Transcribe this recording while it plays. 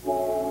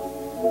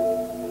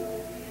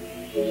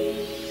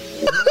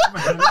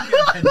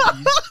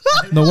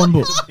No, one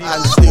book.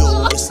 And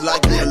still, it's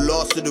like I'm the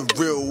last of the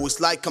real. It's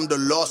like I'm the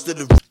last of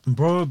the.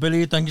 Bro,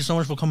 Billy, thank you so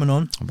much for coming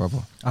on. Brother,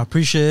 I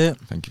appreciate it.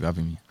 thank you for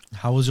having me.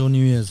 How was your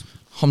New Year's?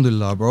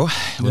 Alhamdulillah, bro.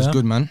 It was Yeah?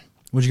 good, man.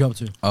 What'd you get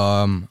up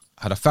to?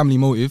 Had a family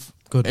motive.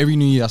 Good. Every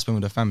New Year I spend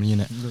with the family,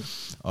 innit?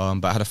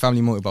 But I had a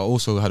family motive, but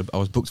also I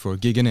was booked for a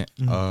gig, innit?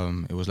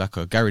 It was like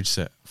a garage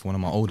set for one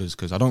of my olders,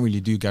 because I don't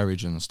really do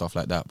garage and stuff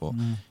like that, but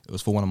it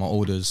was for one of my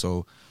olders.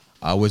 So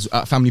I was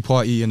at a family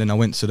party, and then I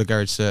went to the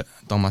garage set,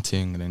 done my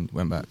thing, and then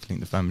went back,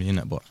 linked the family,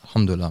 innit? But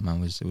alhamdulillah,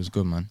 man, it was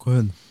good, man.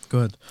 Good.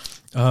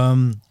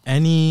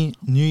 Any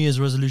New Year's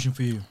resolution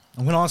for you?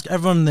 I'm going to ask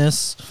everyone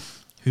this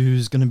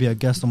who's going to be a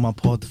guest on my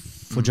pod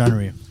for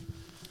January.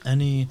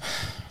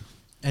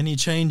 Any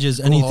changes,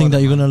 anything that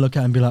you're going to look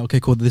at and be like, okay,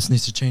 cool, this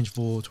needs to change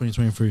for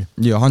 2023?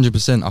 Yeah,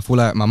 100%. I feel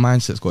like my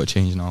mindset's got to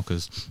change now,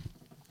 because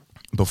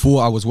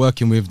before I was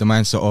working with the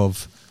mindset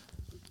of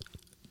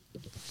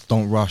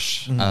don't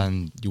rush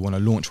and you want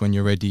to launch when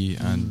you're ready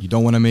and you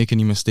don't want to make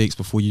any mistakes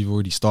before you've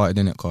already started,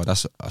 in it.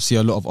 Cause I see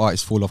a lot of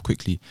artists fall off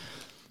quickly.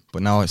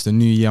 But now it's the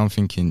new year, I'm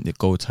thinking it's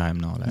go time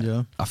now. Like,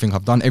 Yeah. I think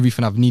I've done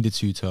everything I've needed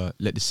to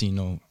let the scene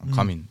know I'm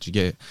coming. Do you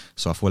get it?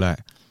 So I feel like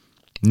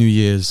New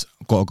Year's,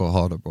 gotta go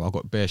harder, bro. I've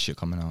got bare shit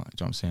coming out. Do you know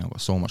what I'm saying? I've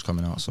got so much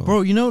coming out. So,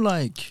 Bro, you know,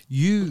 like,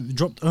 you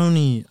dropped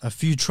only a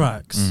few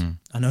tracks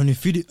and only a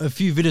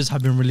few videos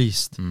have been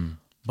released,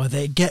 but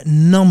they get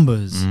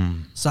numbers.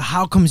 So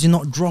how comes you're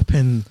not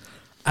dropping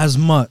as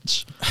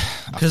much?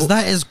 Because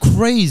that is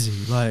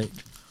crazy. Like,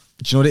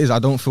 do you know what it is? I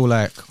don't feel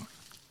like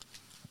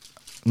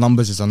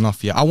numbers is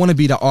enough yet. I want to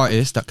be the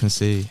artist that can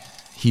say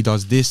he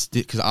does this,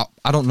 because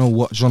I don't know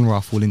what genre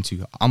I fall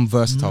into. I'm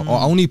versatile.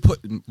 I only put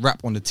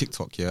rap on the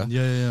TikTok,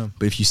 yeah.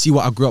 But if you see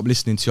what I grew up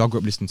listening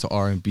to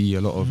R&B,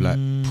 a lot of like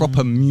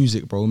proper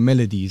music, bro,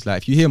 melodies.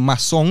 Like if you hear my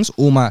songs,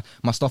 all my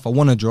stuff I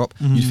want to drop,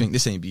 you think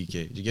this ain't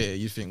BK. You get it?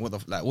 You think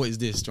what is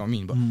this? Do you know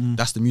what I mean? But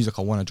that's the music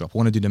I want to drop. I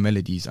want to do the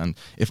melodies. And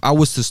if I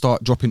was to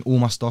start dropping all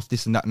my stuff,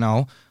 this and that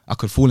now, I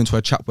could fall into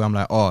a trap where I'm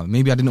like, oh,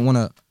 maybe I didn't want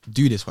to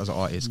do this as an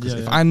artist. Because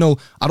if I know,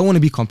 I don't want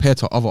to be compared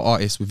to other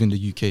artists within the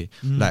UK.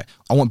 Like,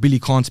 I want Billy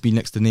Khan to be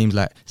next to names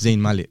like Zayn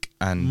Malik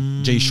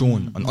and Jay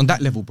Sean. On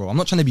that level, bro. I'm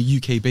not trying to be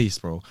UK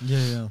based, bro.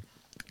 Yeah.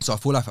 So I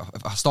feel like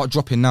if I start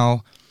dropping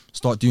now,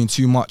 start doing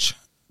too much,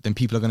 then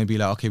people are going to be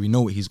like, okay, we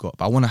know what he's got.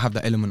 But I want to have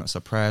that element of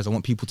surprise. I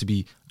want people to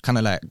be kind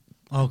of like,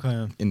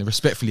 Okay.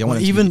 respectfully. I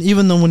Well, want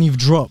even though when you've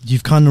dropped,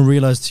 you've kind of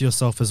realized to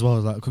yourself as well,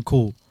 like, okay,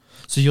 cool.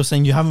 So you're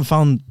saying you haven't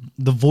found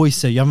the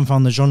voice yet, you haven't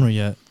found the genre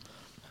yet,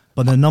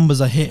 but the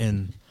numbers are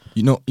hitting.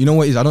 You know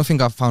what it is? I don't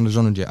think I've found a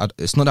genre yet.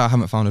 It's not that I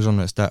haven't found a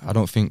genre. It's that I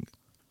don't think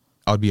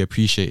I'd be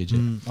appreciated yet.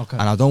 Okay.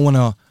 And I don't want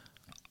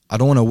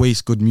to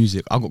waste good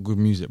music. I got good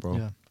music, bro.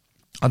 Yeah.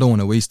 I don't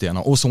want to waste it. And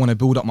I also want to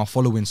build up my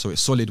following so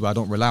it's solid, where I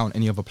don't rely on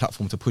any other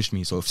platform to push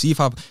me. So if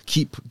I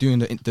keep doing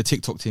the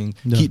TikTok thing,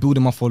 keep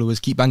building my followers,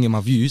 keep banging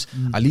my views,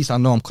 at least I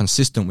know I'm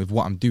consistent with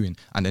what I'm doing.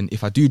 And then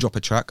if I do drop a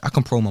track, I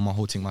can promo my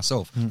whole thing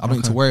myself. I don't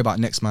need to worry about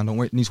next man,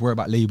 need to worry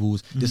about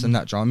labels, this and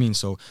that. Do you know what I mean?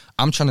 So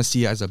I'm trying to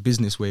see it as a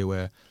business way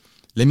where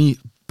let me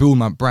build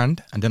my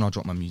brand and then I'll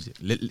drop my music.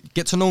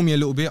 Get to know me a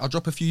little bit. I'll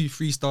drop a few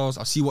freestyles.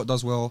 I'll see what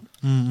does well.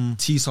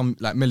 Tease some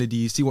like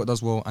melodies, see what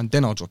does well, and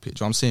then I'll drop it. Do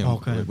you know what I'm saying?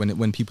 Okay.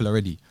 When people are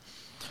ready.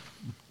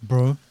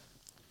 Bro,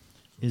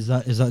 is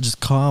that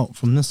just cut out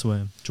from this way?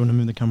 Do you want to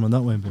move the camera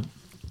that way a bit?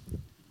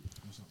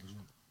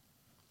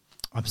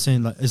 I'm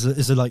saying, like, is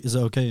it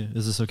okay?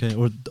 Is this okay?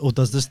 Or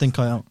does this thing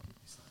cut out?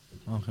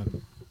 Okay.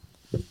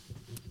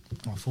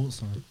 I thought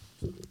so.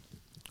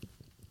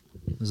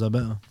 Is that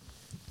better?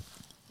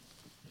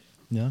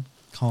 Yeah?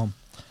 Calm.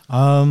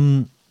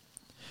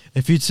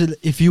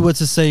 If you were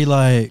to say,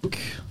 like,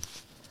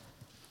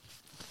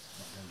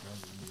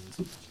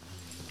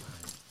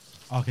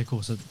 okay,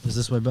 cool. So is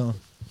this way better?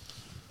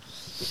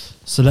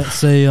 So let's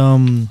say oh,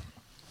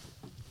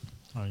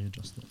 you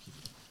adjust it.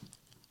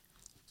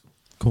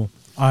 Cool.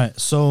 Alright,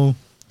 so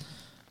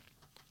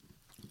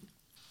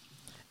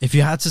if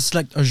you had to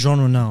select a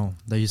genre now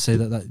that you say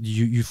that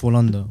you fall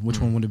under, which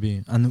one would it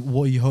be? And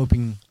what are you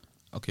hoping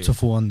to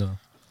fall under?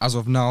 As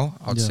of now,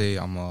 I'd say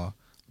I'm more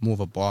of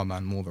a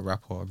barman, more of a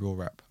rapper, a real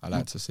rap, I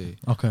like to say.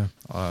 Okay.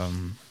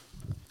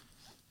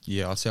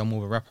 Yeah, I'd say I'm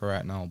more of a rapper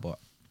right now, but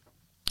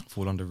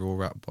fall under real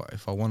rap. But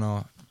if I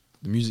wanna,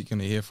 the music you're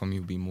gonna hear from me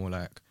will be more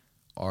like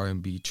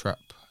R&B, trap,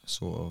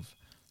 sort of.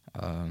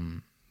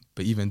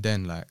 But even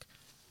then, like,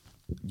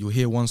 you'll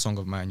hear one song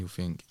of mine, you'll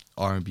think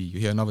R&B. You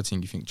hear another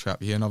thing, you think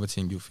trap. You hear another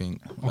thing, you'll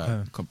think like,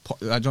 Okay.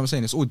 like, you know what I'm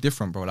saying? It's all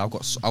different, bro. Like,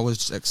 I was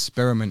just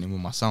experimenting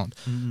with my sound.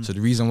 So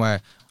the reason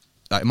why,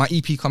 like, my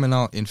EP coming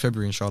out in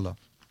February, inshallah.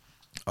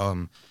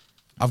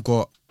 I've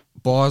got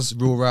bars,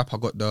 real rap. I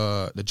got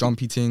the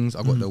jumpy things.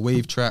 I got the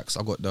wave tracks.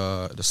 I got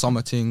the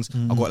summer things.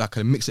 I got like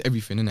a mix of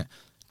everything in it,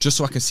 just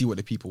so I can see what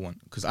the people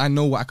want. Because I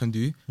know what I can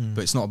do,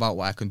 but it's not about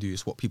what I can do.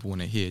 It's what people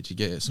want to hear. Do you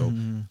get it? So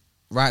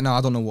right now,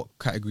 I don't know what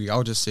category.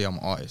 I'll just say I'm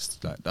an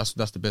artist. Like that's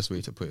the best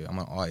way to put it. I'm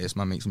an artist.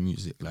 Man makes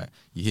music. Like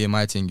you hear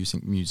my thing, you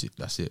think music.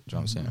 That's it. Do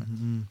you know what I'm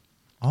saying?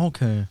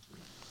 Okay.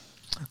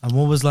 And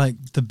what was like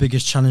the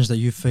biggest challenge that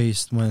you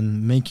faced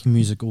when making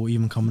music or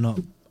even coming up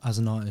as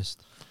an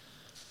artist?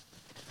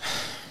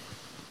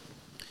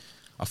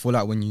 I feel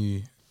like when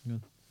you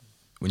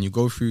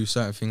go through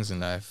certain things in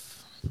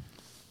life,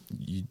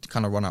 you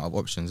kind of run out of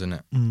options,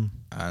 innit?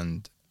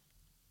 And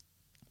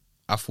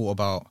I thought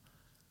about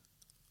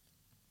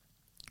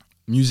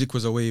music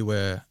was a way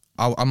where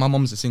my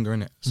mum's a singer,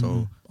 innit?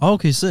 So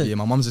okay, sick. yeah,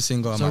 my mum's a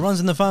singer. So it runs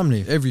in the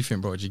family.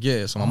 Everything, bro. Do you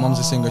get it? So my mum's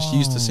a singer. She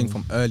used to sing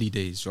from early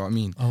days. Do you know what I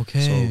mean? Okay.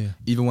 So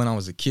even when I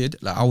was a kid,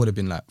 like I would have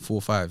been like 4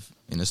 or 5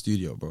 in the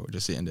studio, bro,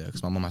 just sitting there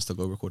because my mum has to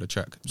go record a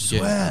track. Do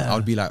you get it? I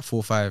would be like 4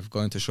 or 5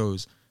 going to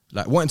shows,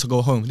 like wanting to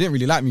go home. Didn't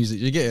really like music.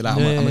 You get it? Like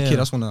I'm a kid.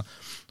 I just wanna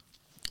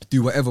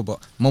do whatever. But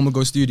mum would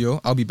go studio.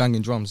 I'll be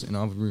banging drums in the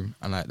other room,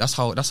 and like that's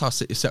how it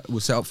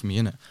was set up for me,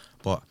 innit?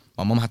 But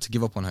my mum had to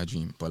give up on her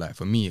dream. But like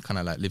for me, it kind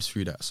of like lives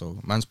through that. So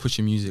man's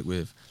pushing music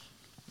with.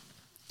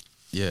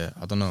 Yeah,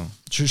 I don't know.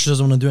 She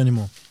doesn't want to do it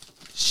anymore.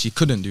 She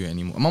couldn't do it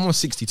anymore. My mum's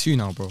 62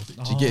 now, bro.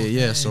 Do you get it?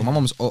 Yeah. So my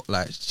mum's old,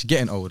 like she's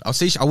getting old. I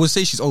would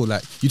say she's old.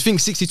 Like you'd think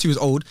 62 is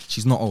old.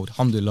 She's not old.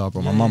 Alhamdulillah,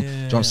 bro. My mum. Do you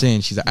know what I'm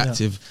saying? She's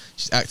active.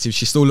 She's active.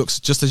 She still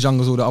looks just as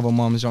young as all the other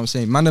mums. Do you know what I'm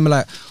saying? Man, them are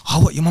like,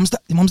 oh, what? Your mum's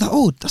that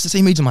old? That's the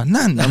same age as my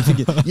nan. I'm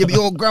thinking, yeah, but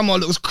your grandma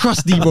looks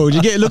crusty, bro. Do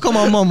you get it? Look at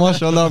my mum,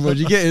 mashallah, bro. Do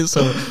you get it?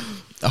 So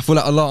I feel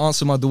like Allah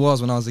answered my du'as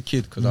when I was a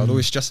kid because I'd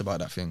always stress about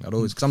that thing.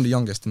 Because I'm the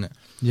youngest, innit?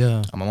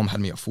 Yeah. And my mum had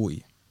me at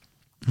 40.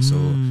 So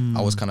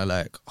I was kind of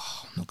like,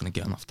 oh, I'm not gonna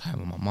get enough time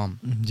with my mum.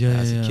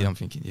 As a kid, I'm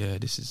thinking, yeah,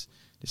 this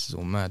is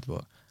all mad.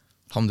 But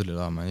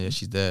alhamdulillah, man, yeah,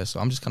 she's there.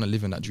 So I'm just kind of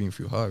living that dream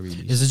through her,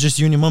 really. Is it just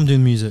you and your mum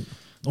doing music?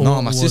 No,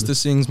 my sister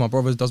sings, my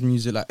brother does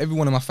music. Like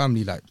everyone in my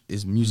family, like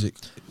is music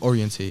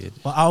orientated.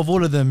 But out of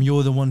all of them,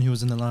 you're the one who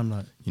was in the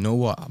limelight. You know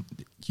what?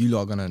 You're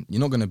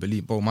not gonna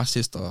believe, bro. My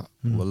sister,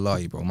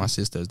 wallahi, bro, my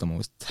sister is the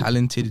most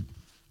talented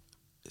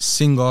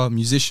singer,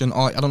 musician,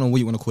 art, I don't know what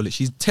you want to call it.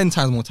 She's 10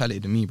 times more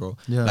talented than me, bro.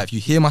 Yeah. Like if you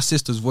hear my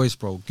sister's voice,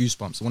 bro,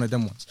 goosebumps, one of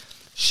them ones.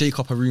 Shake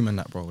up a room and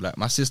that, bro. Like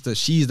my sister,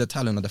 she's the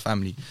talent of the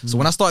family. So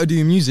when I started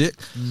doing music,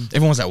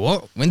 everyone was like,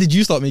 what? When did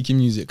you start making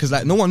music? Because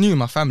like no one knew in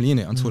my family,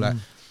 innit? Until like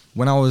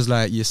when I was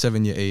like year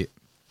 7, year 8,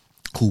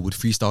 cool, would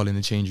freestyle in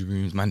the changing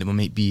rooms, man, they would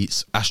make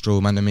beats,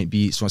 Astro, man, they make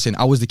beats. So I'm saying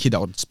I was the kid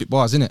that would spit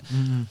bars, innit?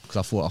 Because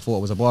I thought I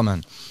was a bar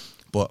man.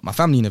 But my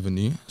family never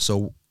knew.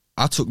 So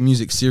I took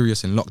music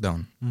serious in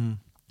lockdown.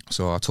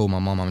 So I told my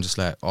mum, I'm just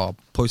like, oh,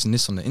 posting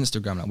this on the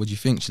Instagram, like, what do you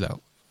think? She's like,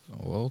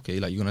 oh, okay,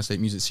 like, you're going to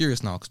take music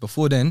serious now? Because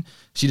before then,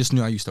 she just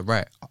knew I used to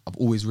write. I've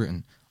always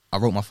written. I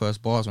wrote my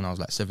first bars when I was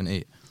like 7,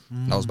 8.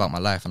 That was about my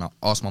life. And I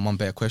asked my mum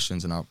better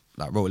questions and I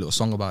like wrote a little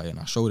song about it and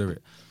I showed her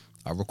it.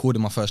 I recorded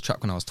my first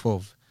track when I was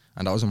 12.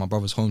 And that was in my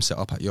brother's home set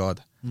up at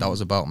Yard. That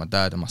was about my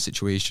dad and my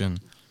situation.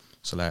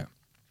 So like,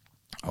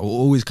 I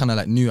always kind of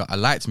like knew I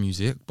liked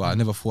music, but I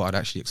never thought I'd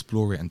actually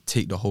explore it and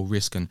take the whole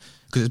risk. And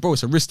because bro,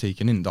 it's a risk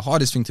taking. And the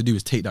hardest thing to do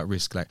is take that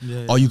risk. Like,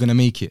 are you gonna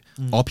make it?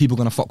 Are people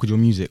gonna fuck with your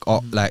music?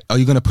 Are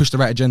you gonna push the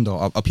right agenda?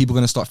 Are people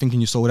gonna start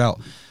thinking you sold out?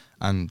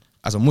 And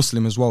as a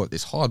Muslim as well,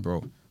 it's hard,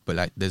 bro. But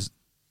like, there's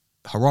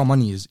haram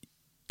money is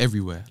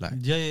everywhere.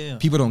 Like,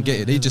 people don't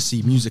get it. They just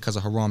see music as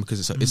a haram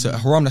because it's a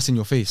haram that's in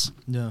your face.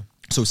 Yeah.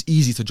 So it's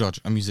easy to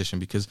judge a musician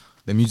because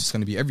their music's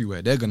gonna be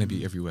everywhere. They're gonna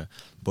be everywhere,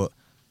 but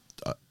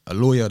a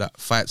lawyer that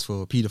fights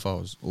for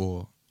pedophiles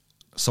or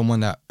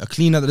a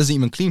cleaner that doesn't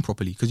even clean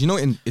properly. Because you know,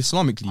 in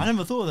Islamically, I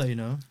never thought of that, you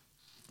know,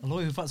 a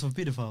lawyer who fights for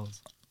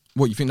pedophiles.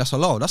 What, you think that's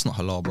halal? That's not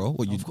halal, bro.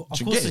 What, you of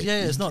course,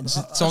 it's not.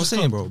 So I'm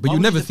saying, bro, but you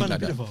never think like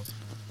that.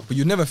 But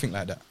you never think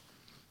like that.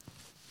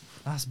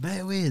 That's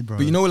very weird, bro.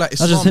 But you know, like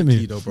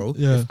Islamically though, bro.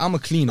 If I'm a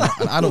cleaner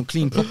and I don't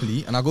clean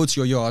properly, and I go to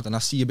your yard and I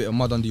see a bit of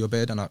mud under your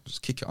bed and I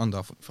just kick it under,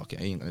 I think, fuck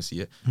it, I ain't gonna see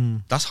it.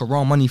 That's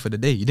haram money for the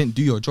day. You didn't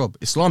do your job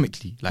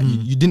Islamically. Like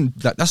you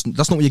didn't. Like that's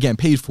not what you're getting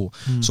paid for.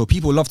 So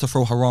people love to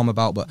throw haram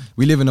about, but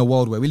we live in a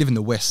world where we live in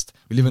the West.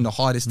 We live in the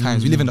hardest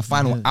times. We live in the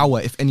final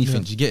hour, if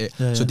anything. Do you get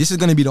it? So this is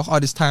gonna be the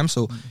hardest time.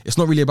 So it's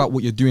not really about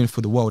what you're doing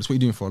for the world. It's what you're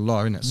doing for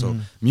Allah, innit? So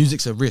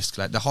music's a risk.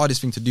 Like the hardest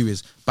thing to do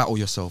is battle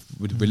yourself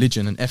with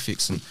religion and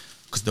ethics and.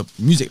 Because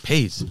the music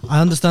pays.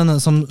 I understand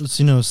that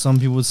some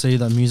people would say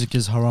that music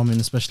is haram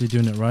and especially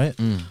doing it right.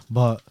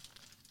 But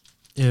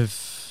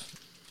is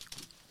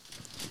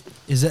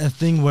it a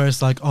thing where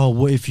it's like, oh,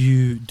 what if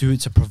you do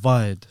it to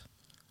provide? Do you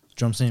know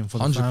what I'm saying? For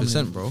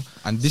 100%, bro.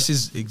 And this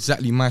is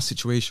exactly my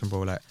situation,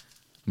 bro. Like,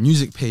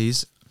 music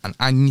pays and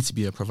I need to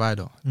be a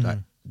provider. Like,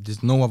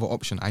 there's no other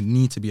option. I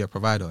need to be a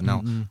provider.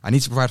 Now, I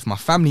need to provide for my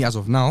family as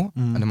of now,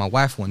 and then my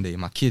wife one day,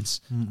 my kids,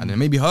 and then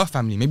maybe her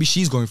family. Maybe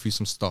she's going through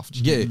some stuff. Do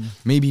you get it?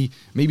 Maybe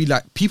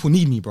like people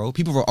need me, bro.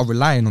 People are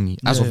relying on me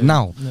as of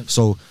now.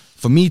 So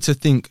for me to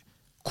think,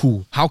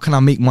 cool, how can I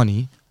make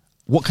money?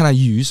 What can I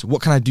use?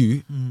 What can I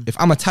do? If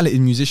I'm a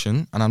talented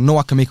musician and I know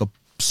I can make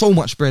so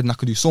much bread and I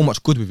could do so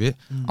much good with it,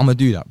 I'm gonna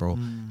do that, bro.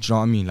 Do you know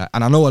what I mean? Like,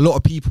 and I know a lot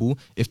of people,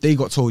 if they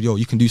got told, yo,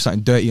 you can do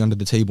something dirty under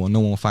the table and no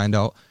one will find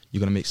out, you're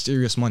gonna make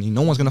serious money,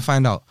 no one's gonna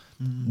find out,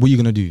 what you're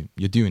gonna do?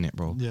 You're doing it,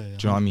 bro. Do you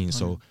know what I mean?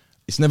 So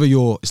it's never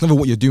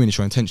what you're doing, it's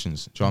your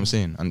intentions. Do you know what I'm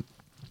saying? And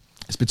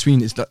It's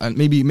between and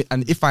maybe,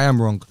 and if I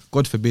am wrong,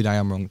 God forbid I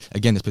am wrong.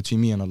 Again, it's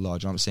between me and Allah. Do you know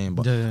what I'm saying?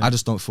 But I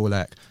just don't feel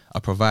like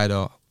a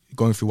provider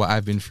going through what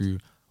I've been through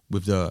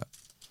with the.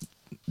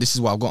 This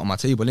is what I've got on my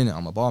table, innit?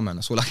 I'm a barman.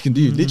 That's all I can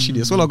do. Literally,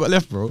 that's all I got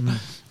left, bro. You know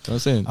what I'm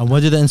saying? And where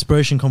did the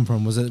inspiration come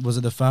from? Was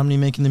it the family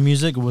making the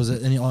music, or was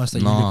it any artist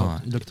that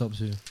you looked up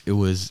to? It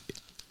was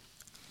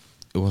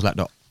like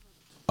the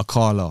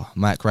Akala,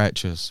 Mike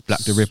Righteous, Black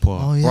the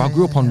Ripper. Bro, I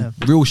grew up on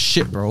real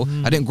shit, bro.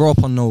 I didn't grow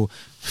up on no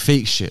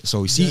fake shit.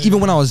 So you see, even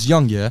when I was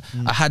young,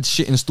 I had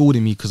shit installed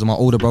in me because of my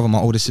older brother, my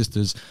older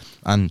sisters,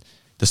 and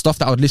the stuff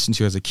that I would listen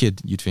to as a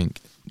kid. You'd think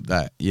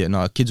that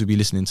kids would be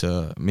listening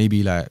to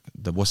maybe like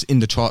what's in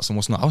the charts and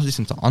what's not. I was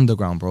listening to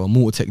Underground, bro,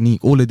 Mortal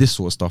Technique, all of this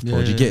sort of stuff,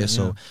 bro. Do you get it?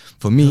 So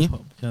for me,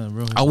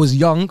 I was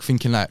young,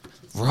 thinking like,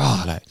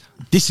 rah, like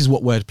this is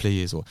what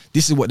wordplay is, or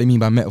this is what they mean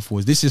by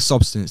metaphors. This is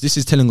substance. This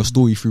is telling a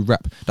story through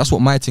rap. That's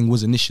what my thing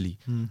was initially,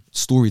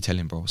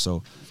 storytelling, bro.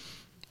 So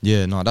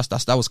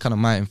that was kind of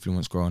my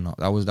influence growing up.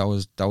 That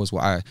was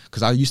what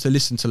because I used to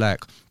listen to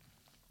like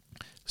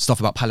stuff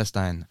about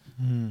Palestine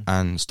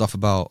and stuff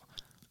about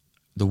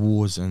the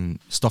wars and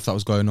stuff that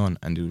was going on,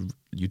 and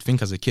you'd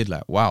think as a kid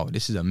like, wow,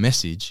 this is a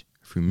message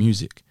through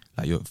music.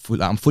 Like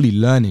I'm fully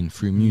learning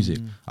through music.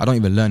 I don't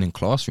even learn in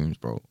classrooms,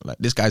 bro. Like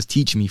this guy's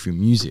teaching me through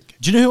music.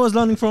 Do you know who I was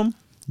learning from?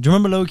 Do you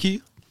remember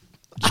Low-Key?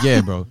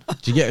 Yeah, bro.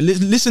 Do you get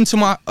it? Listen to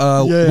my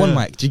one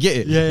mic. Do you get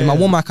it? In my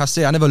one mic, I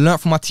say I never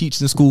learned from my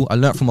teachers in school. I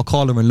learned from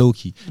Akala and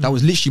Low-Key. That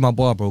was literally my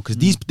bar, bro. Because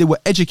they were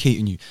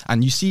educating you,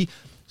 and you see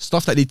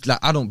stuff that they like.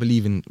 I don't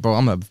believe in, bro.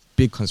 I'm a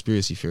big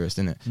conspiracy theorist,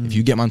 innit? If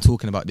you get man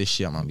talking about this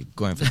shit, I'm gonna be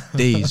going for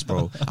days,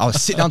 bro. I'll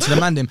sit down to the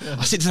man,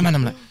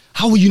 I'm like,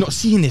 how are you not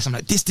seeing this? I'm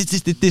like,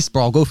 this,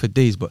 bro. I'll go for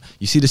days. But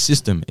you see, the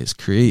system is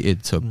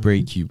created to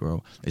break you,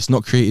 bro. It's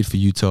not created for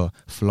you to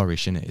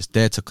flourish, innit? It's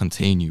there to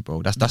contain you,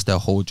 bro. That's their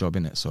whole job,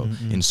 innit? So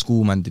in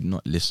school, man, did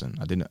not listen.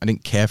 I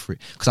didn't care for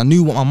it because I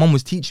knew what my mum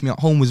was teaching me at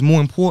home was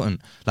more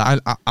important. Like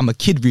I'm a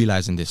kid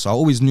realizing this, so I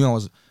always knew I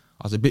was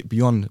a bit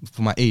beyond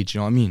for my age. You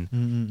know what I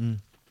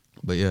mean?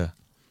 But yeah.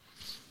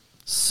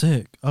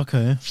 Sick.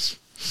 Okay.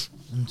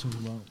 Let me talk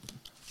about.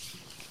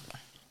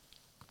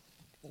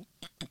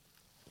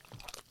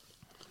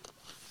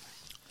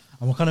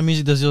 And what kind of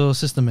music does your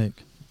sister make?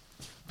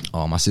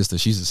 Oh, my sister,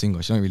 she's a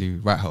singer. She don't really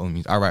write her own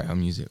music. I write her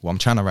music. Well, I'm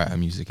trying to write her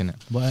music, innit?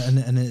 But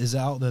and is it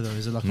out there though?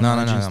 Is it like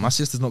no. My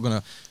sister's not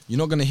gonna. You're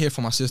not gonna hear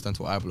from my sister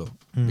until I blow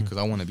because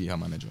I want to be her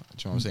manager. Do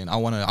you know what I'm saying? I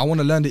want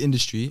to learn the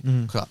industry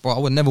because, bro, I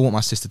would never want my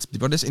sister to.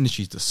 Bro, this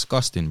industry is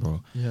disgusting,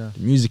 bro. Yeah. The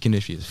music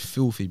industry is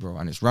filthy, bro,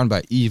 and it's run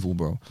by evil,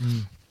 bro.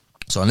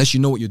 So unless you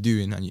know what you're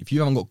doing, and if you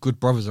haven't got good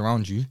brothers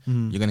around you,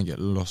 you're gonna get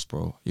lost,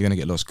 bro. You're gonna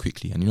get lost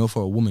quickly. And you know,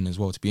 for a woman as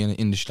well to be in an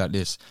industry like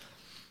this,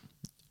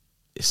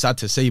 it's sad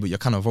to say, but you're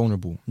kind of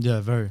vulnerable.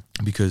 Yeah, very.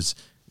 Because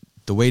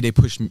the way they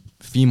push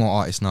female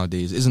artists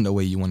nowadays isn't the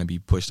way you want to be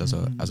pushed as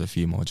a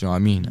female. Do you know what I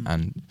mean?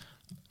 And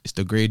it's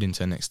degrading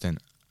to an extent.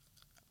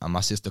 And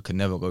my sister could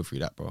never go through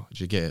that, bro.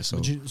 Do you get it? So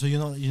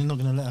you're not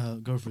gonna let her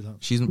go through that.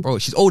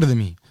 She's older than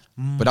me,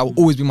 but that will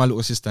always be my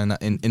little sister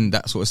in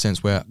that sort of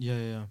sense where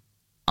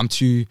I'm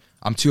too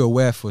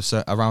aware for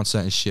around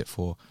certain shit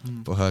for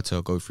her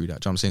to go through that.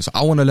 Do you know what I'm saying? So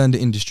I want to learn the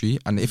industry,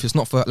 and if it's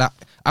not for like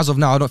as of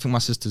now, I don't think my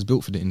sister's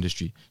built for the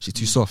industry. She's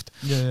too soft.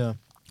 Yeah.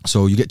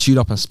 So you get chewed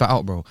up and spat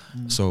out, bro.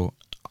 So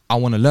I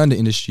want to learn the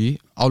industry.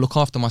 I'll look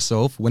after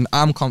myself. When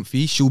I'm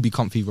comfy, she'll be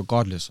comfy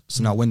regardless.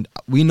 So now when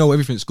we know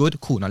everything's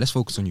good, cool. Now let's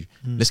focus on you.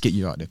 Let's get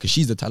you out there because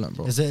she's the talent,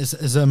 bro. Is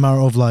it a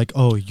matter of like,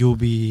 oh, you'll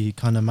be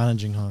kind of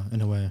managing her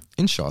in a way?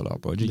 Inshallah,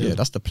 bro. Yeah,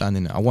 that's the plan,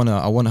 innit? I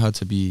want her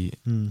to be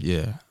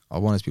I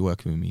want her to be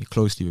working with me,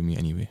 closely with me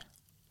anyway.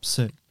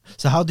 Sick.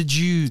 So how did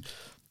you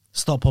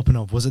start popping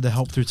up? Was it the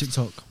help through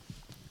TikTok?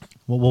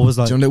 What was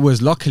like? Do you know what it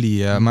was?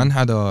 Luckily, man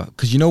had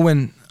because you know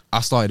when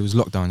I started, it was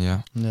lockdown,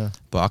 yeah.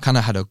 But I kind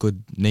of had a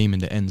good name in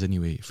the ends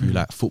anyway through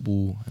like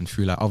football and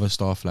through like other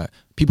stuff. Like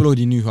people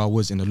already knew who I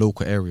was in the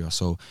local area,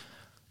 so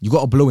you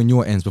got to blow in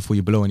your ends before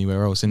you blow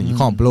anywhere else, and you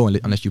can't blow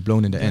unless you've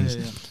blown in the ends.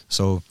 Yeah.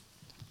 So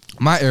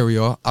my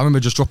area, I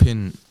remember just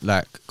dropping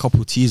like a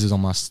couple teasers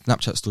on my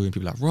Snapchat story, and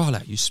people like, "Raw,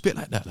 like you spit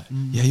like that, like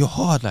yeah, you're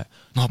hard, like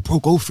no, bro,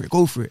 go for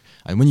it."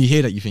 And when you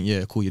hear that, you think,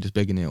 yeah, cool, you're just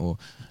begging it, or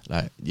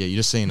like, yeah, you're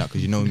just saying that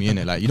because you know me in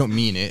it, like you don't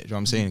mean it. Do you know what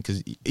I'm saying?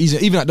 Because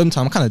even at them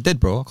time, I'm kind of dead,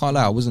 bro. I can't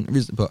lie, I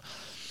wasn't, but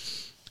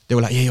they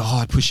were like, yeah, you're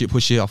hard, push it. I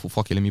thought,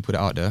 fuck it, let me put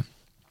it out there.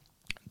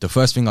 The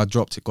first thing I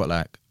dropped, it got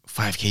like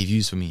 5k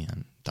views for me,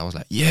 and I was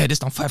like, yeah, this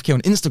done 5k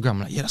on Instagram. I'm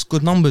like, yeah, that's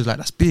good numbers, like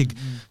that's big.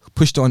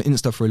 Pushed it on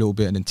Insta for a little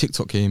bit, and then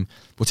TikTok came.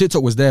 Well,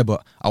 TikTok was there,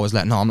 but I was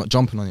like, no, I'm not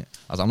jumping on it.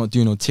 I was like, I'm not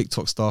doing no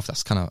TikTok stuff.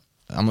 That's kind of,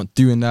 I'm not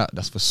doing that.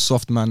 That's for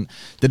soft man.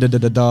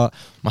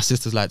 My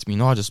sister's like to me,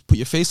 no, just put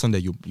your face on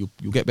there. You'll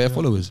get better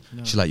followers.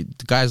 Yeah. She's like,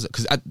 the guys,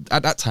 because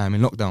at that time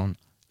in lockdown,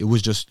 it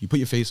was just you put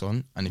your face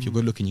on, and if you're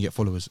good looking, you get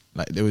followers.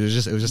 Like it was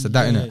just a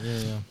that in it.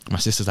 Yeah. My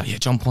sister's like, yeah,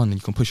 jump on, and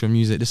you can push your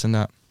music, this and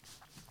that.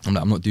 I'm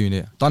like, I'm not doing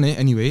it. Done it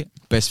anyway.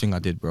 Best thing I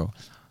did, bro.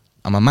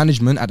 And my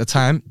management at the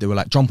time, they were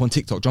like, jump on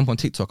TikTok.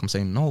 I'm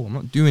saying, no, I'm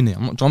not doing it.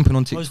 I'm not jumping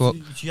on TikTok. So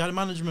you had a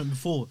management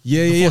before?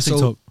 Yeah.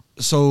 TikTok?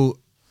 So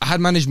I had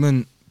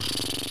management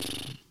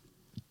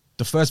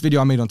the first video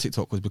I made on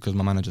TikTok was because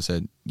my manager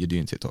said, you're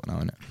doing TikTok now,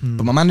 innit?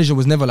 But my manager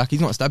was never like, he's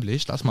not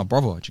established. That's my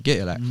brother. Do you get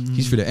it? Like,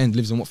 he's through the end,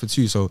 lives in Watford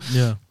too. So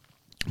Yeah.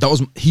 that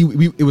was,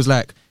 it was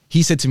like,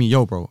 he said to me,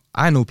 yo, bro,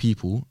 I know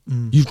people,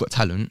 you've got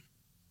talent.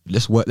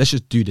 Let's work. Let's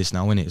just do this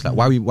now, innit? It's like,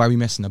 why are we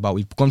messing about?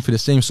 We've gone through the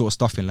same sort of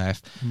stuff in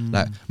life.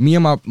 Like, me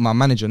and my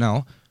manager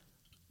now,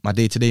 my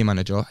day-to-day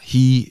manager,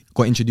 he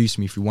got introduced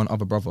to me through one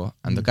other brother,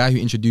 and the guy who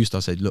introduced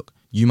us said, look,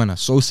 you man are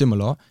so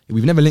similar.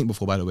 We've never linked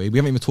before, by the way. We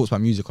haven't even talked about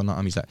music or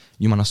nothing. He's like,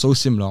 you man are so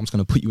similar. I'm just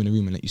going to put you in a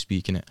room and let you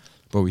speak, innit?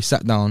 Bro, we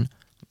sat down.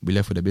 We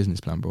left with a business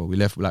plan, bro. We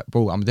left like,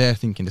 bro, I'm there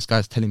thinking this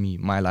guy's telling me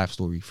my life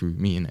story through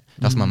me, innit?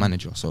 That's my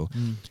manager. So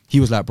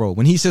he was like, bro,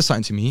 when he says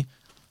something to me,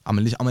 I'm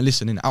a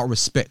listening out of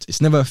respect.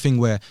 It's never a thing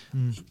where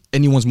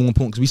anyone's more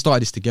important, because we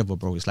started this together,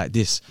 bro. It's like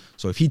this.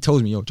 So if he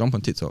tells me, yo, jump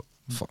on TikTok,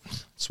 fuck,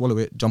 swallow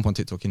it, jump on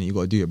TikTok, innit? You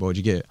got to do it, bro. Do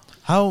you get it?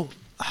 How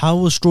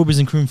was Strawberries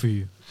and Cream for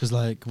you? Because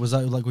like, was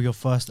that like your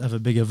first ever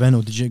big event,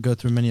 or did you go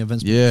through many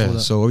events before Yeah, that?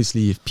 so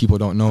obviously if people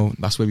don't know,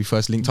 that's where we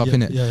first linked up,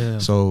 innit? Yeah.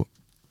 So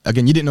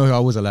again, you didn't know who I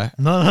was, a lie.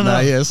 No.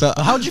 Yeah, so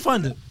How did you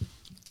find it?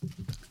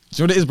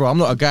 do you know what it is, bro? I'm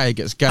not a guy who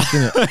gets gassed,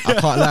 innit? I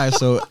can't lie.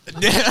 So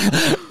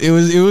it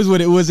was what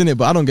it was, innit?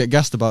 But I don't get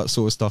gassed about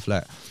sort of stuff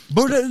like.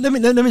 Bro, let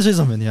me say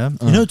something, yeah?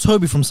 You know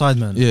Toby from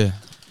Sidemen? Yeah.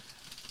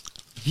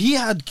 He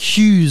had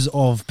queues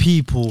of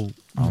people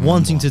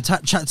wanting to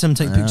chat to him,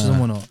 take pictures and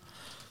whatnot.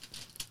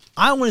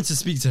 I wanted to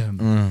speak to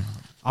him.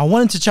 I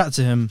wanted to chat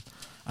to him,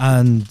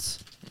 and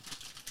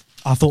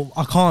I thought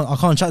I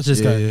can't chat to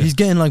this guy. Yeah. He's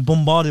getting like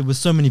bombarded with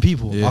so many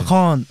people. Yeah.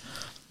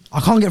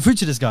 I can't get through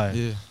to this guy.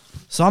 Yeah.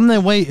 So I'm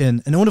there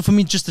waiting. In order for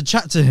me just to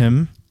chat to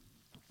him,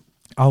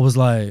 I was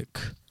like,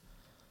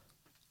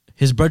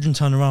 his brethren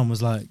turned around,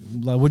 was like,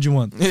 what do you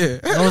want? Yeah.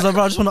 I was like,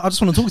 bro, I just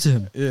want to talk to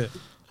him. Yeah.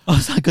 I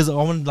was like, because I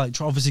want to like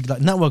try, obviously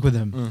like network with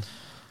him.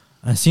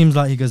 And it seems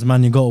like he goes,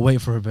 man, you got to wait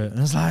for a bit.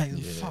 And it's like,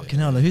 fucking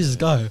hell, like, who's this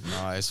guy?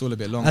 Nah, it's all a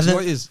bit long. And So then,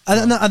 what it is?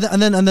 and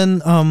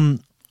then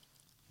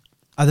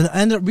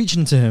I ended up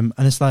reaching to him,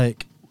 and it's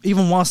like,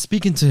 even while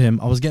speaking to him,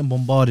 I was getting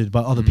bombarded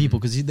by other people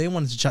because they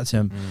wanted to chat to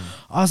him.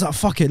 I was like,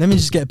 fuck it, let me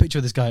just get a picture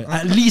of this guy.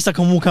 At least I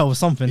can walk out with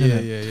something.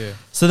 innit? Yeah.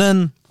 So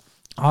then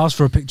I asked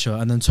for a picture,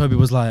 and then Toby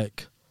was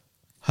like,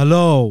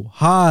 hello,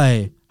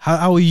 hi,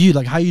 how are you?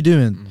 Like, how you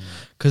doing?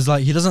 Because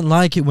like he doesn't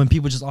like it when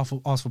people just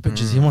ask for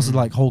pictures. He wants to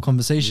like hold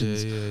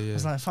conversations. Yeah.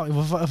 It's like, fuck,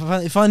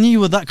 if I knew you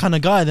were that kind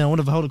of guy, then I would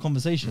have held a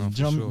conversation. No, do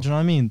you know for what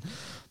I mean?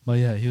 But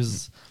yeah,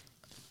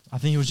 I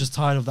think he was just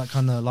tired of that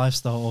kind of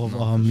lifestyle of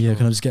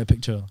can I just get a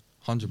picture?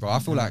 100, bro. I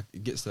feel like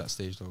it gets to that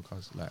stage though,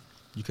 cause like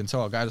you can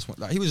tell a guy just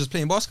like he was just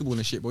playing basketball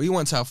and shit, but he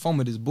wanted to have fun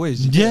with his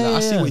boys. You get it? Like, I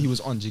see what he was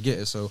on. Do you get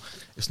it? So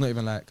it's not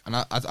even like, and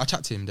I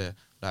chat to him there.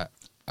 Like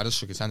I just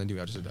shook his hand and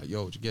I just said like,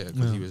 yo, do you get it?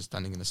 Because he was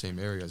standing in the same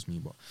area as me.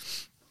 But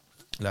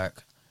like,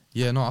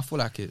 yeah, no, I feel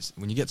like it's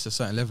when you get to a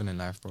certain level in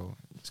life, bro,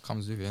 it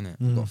comes with it, innit?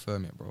 You got to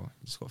firm it, bro.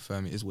 You just got to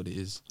firm it. It is what it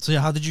is. So yeah,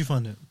 how did you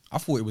find it? I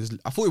thought it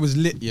was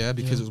lit, yeah,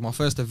 because it was my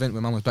first event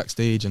when man was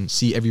backstage and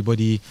see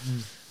everybody,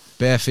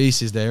 bare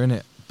faces there,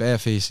 innit? Bare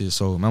faces.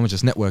 So man was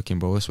just networking,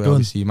 bro. That's where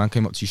obviously man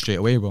came up to you straight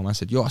away, bro. Man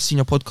said, yo, I seen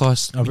your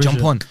podcast.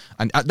 Jump on.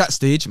 And at that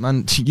stage,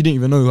 man, you didn't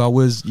even know who I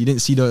was. You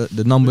didn't see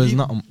the numbers,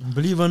 nothing.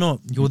 Believe it or not,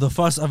 you're the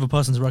first ever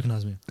person to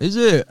recognize me. Is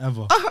it?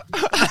 Ever.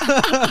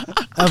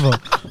 Ever.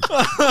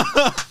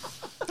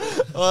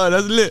 Oh,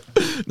 that's lit.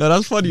 No,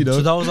 that's funny though.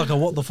 So that was like a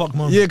what the fuck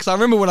moment. Yeah, because I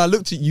remember when I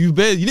looked at you, you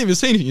didn't even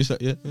say anything. You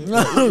said, yeah.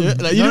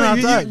 Like, you know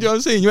what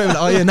I'm saying? You went like,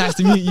 oh yeah, nice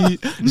to meet you.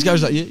 This guy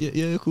was like,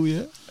 yeah, cool,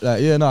 yeah.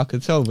 Like, yeah, no, I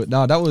could tell. But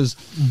no,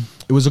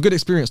 it was a good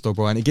experience though,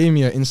 bro. And it gave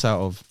me an insight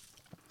of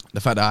the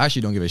fact that I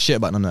actually don't give a shit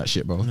about none of that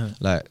shit, bro. Yeah.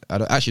 Like,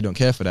 actually don't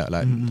care for that.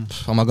 Like, am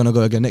I going to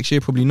go again next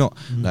year? Probably not.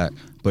 Like,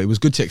 but it was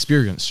good to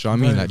experience. You know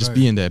what I mean? Like, just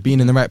being there, being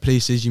in the right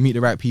places, you meet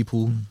the right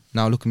people.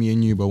 Now look at me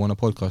and you, bro, on a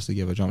podcast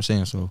together. Do you know what I'm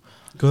saying? So,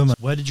 good, man.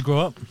 Where did you grow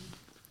up?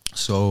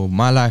 So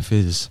my life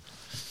is,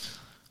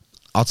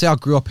 I'd say I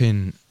grew up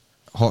in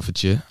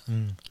Hertfordshire,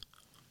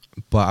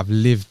 but I've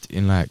lived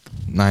in like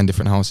 9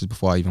 different houses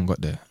before I even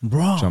got there. Bro. Do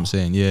you know what I'm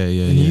saying? Yeah.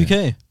 In the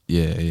UK?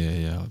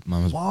 Yeah.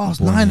 Man was wow,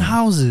 born 9 here.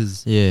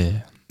 houses.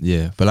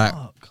 Yeah. But like,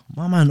 fuck.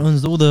 My man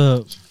owns all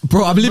the...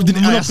 bro, I've lived in,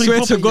 I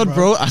swear to property, God,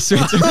 bro. I swear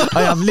to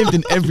I have lived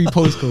in every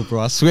postcode, bro.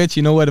 I swear to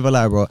you, no word of a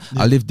lie, bro.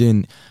 Yeah.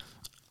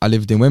 I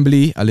lived in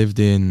Wembley, I lived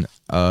in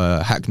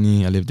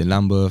Hackney, I lived in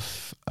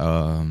Lambeth,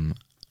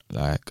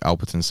 like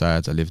Alperton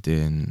sides, I lived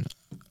in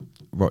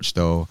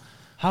Rochdale.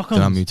 How come?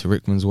 Then I moved to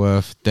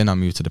Rickmansworth. Then I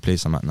moved to the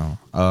place I'm at now.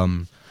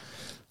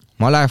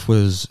 My life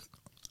was,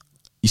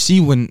 you see,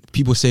 when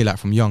people say like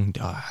from young,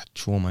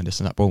 trauma and this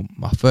and that, bro.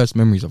 My first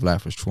memories of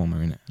life was trauma,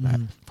 innit? Like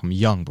from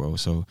young, bro.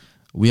 So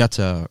we had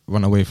to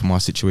run away from our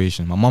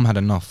situation. My mum had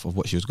enough of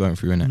what she was going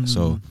through, innit?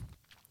 So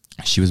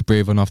she was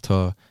brave enough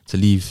to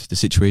leave the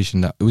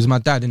situation. That it was my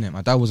dad, innit?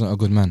 My dad wasn't a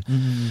good man.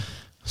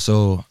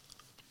 So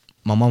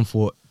my mum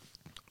thought,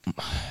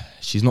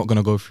 she's not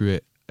gonna go through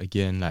it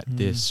again like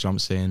this. So I'm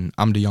saying,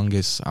 I'm the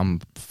youngest,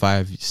 I'm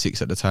 5,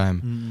 6 at the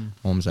time.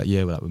 Mom's like,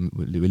 yeah, we're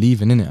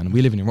leaving, innit? And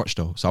we're living in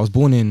Rochdale. So I was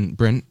born in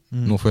Brent,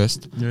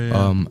 Northwest.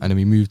 And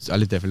then I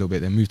lived there for a little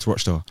bit, then moved to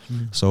Rochdale.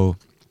 So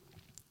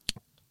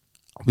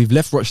we've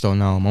left Rochdale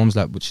now. My mum's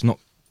like, but she's not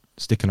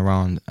sticking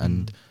around,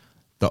 and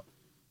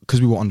because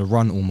we were on the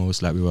run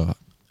almost, like we were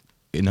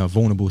in a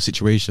vulnerable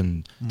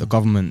situation, the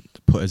government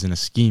put us in a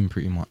scheme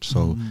pretty much.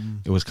 So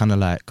it was kind of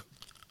like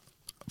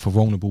for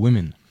vulnerable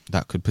women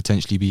that could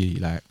potentially be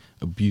like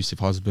abusive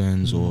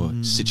husbands or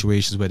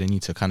situations where they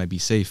need to kind of be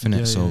safe in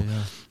it. So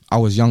I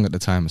was young at the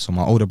time, so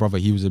my older brother,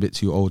 he was a bit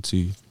too old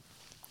to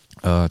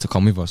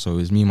come with us. So it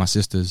was me and my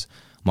sisters.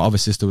 My other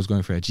sister was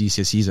going for her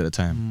GCSEs at the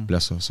time,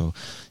 bless her. So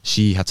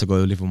she had to go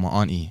live with my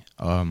auntie.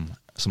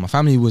 So my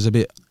family was a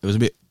bit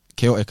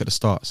chaotic at the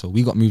start. So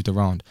we got moved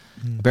around.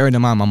 Bearing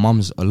in mind, my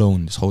mum's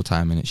alone this whole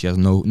time, and she has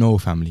no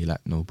family,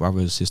 like no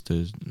brothers,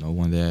 sisters, no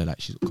one there.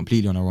 Like she's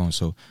completely on her own.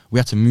 So we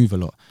had to move a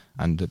lot,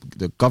 and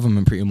the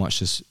government pretty much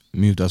just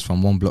moved us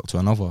from one block to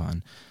another,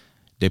 and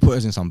they put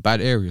us in some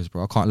bad areas,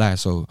 bro. I can't lie.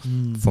 So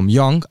from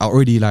young, I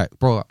already like,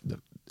 bro,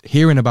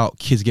 hearing about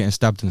kids getting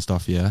stabbed and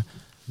stuff, yeah,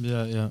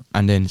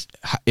 and then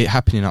it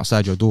happening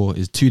outside your door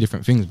is two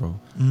different things, bro.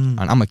 And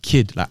I'm a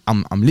kid, like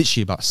I'm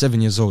literally about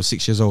 7 years old,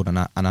 6 years old, and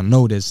I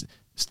know there's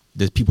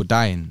people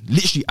dying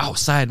literally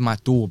outside my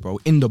door, bro,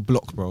 in the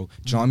block, bro.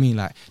 Do you know what I mean?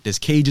 Like there's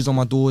cages on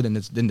my door, then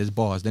there's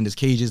bars, then there's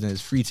cages, then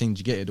there's three things.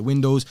 You get it, the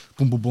windows,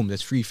 boom, boom, boom.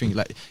 There's three things.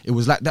 Like it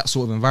was like that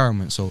sort of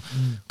environment. So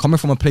coming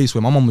from a place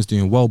where my mum was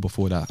doing well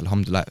before that,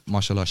 alhamdulillah, like,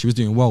 mashallah, she was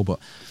doing well, but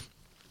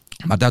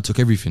my dad took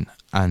everything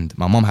and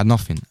my mum had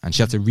nothing, and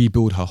she had to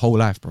rebuild her whole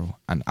life, bro.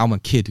 And I'm a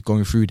kid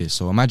going through this.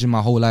 So imagine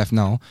my whole life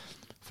now.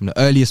 From the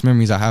earliest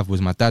memories I have was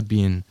my dad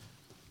being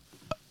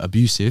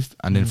abusive,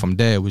 and then from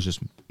there it was just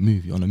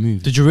on a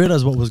move. Did you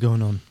realize what was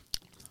going on?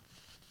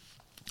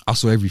 I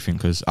saw everything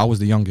because I was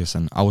the youngest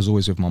and I was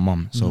always with my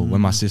mum. So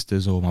when my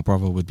sisters or my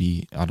brother would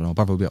be, I don't know,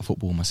 brother would be at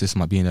football, my sister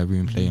might be in their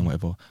room playing,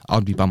 whatever, I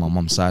would be by my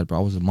mum's side, bro.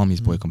 I was a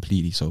mummy's boy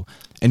completely. So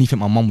anything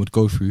my mum would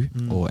go through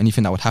or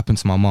anything that would happen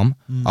to my mum,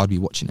 I would be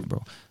watching it,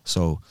 bro.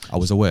 So I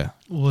was aware.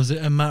 Was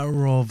it a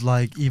matter of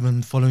like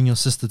even following your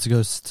sister to go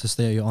to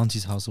stay at your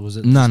auntie's house, or was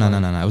it? No.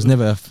 It was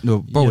never.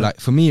 Bro. Like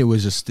for me, it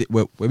was just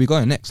where we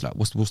going next? Like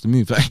what's the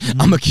move? Like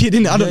I'm a kid,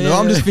 innit? I don't know.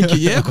 I'm just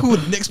thinking, cool.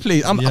 Next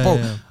place. Bro.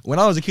 When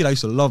I was a kid, I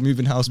used to love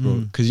moving house, bro.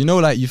 Because you know,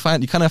 like you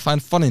kind of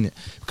find fun in it.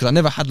 Because I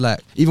never had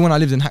like, even when I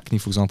lived in Hackney,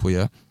 for example,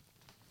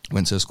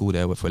 went to school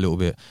there for a little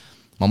bit.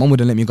 My mum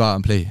wouldn't let me go out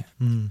and play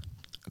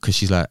because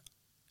she's like,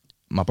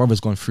 my brother's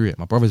gone through it.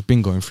 My brother's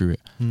been going through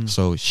it.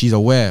 So she's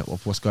aware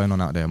of what's going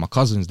on out there. My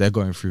cousins, they're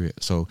going through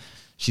it. So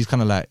she's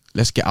kind of like,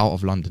 let's get out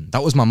of London.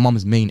 That was my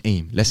mum's main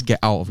aim. Let's get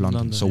out of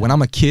London. So when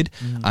I'm a kid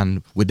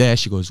and we're there,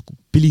 she goes,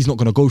 Billy's not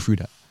going to go through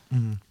that.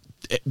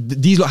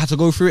 These lot had to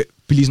go through it.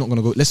 Billy's not going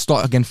to go. Let's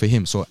start again for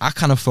him. So I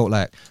kind of felt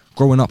like,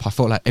 growing up, I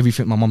felt like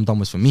everything my mum done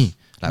was for me.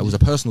 Like it was a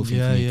personal thing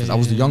for me because I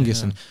was the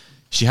youngest and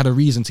she had a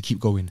reason to keep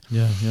going.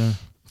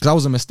 Because I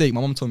was a mistake.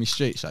 My mum told me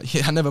straight, she's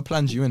like, I never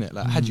planned you in it.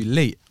 Like I had you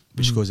late.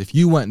 But she goes, if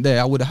you weren't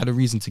there, I would have had a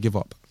reason to give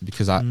up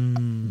because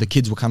the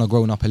kids were kind of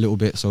growing up a little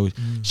bit. So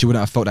she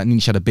wouldn't have felt that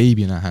she had a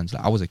baby in her hands.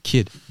 Like I was a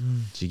kid.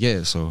 Do you get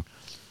it? So,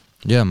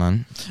 yeah,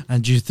 man.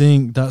 And do you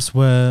think that's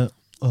where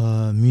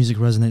music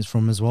resonates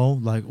from as well?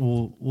 Like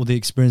all the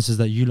experiences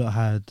that you lot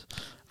had,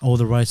 all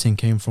the writing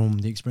came from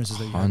the experiences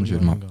that you had when you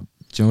were younger?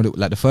 Do you know what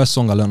like the first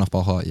song I learned off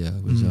by heart,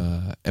 was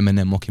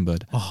Eminem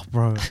Mockingbird. Oh,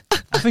 bro.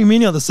 I think me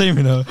and you are the same,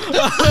 you know.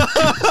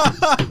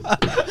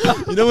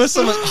 You know when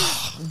someone,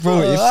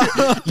 bro,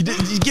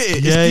 you get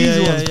it. It's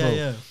these ones, bro.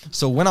 Yeah.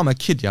 So when I'm a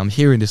kid, I'm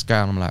hearing this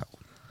guy and I'm like,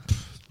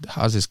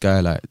 how's this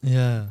guy like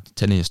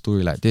telling a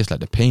story like this?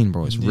 Like the pain,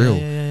 bro, it's real.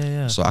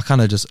 Yeah. So I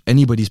kind of just,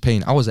 anybody's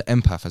pain. I was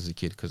an empath as a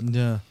kid because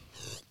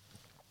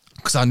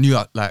I knew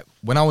like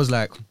when I was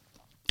like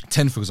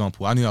 10, for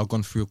example, I knew I'd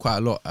gone through quite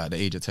a lot at the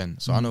age of 10.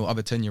 So I know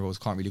other 10-year-olds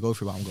can't really go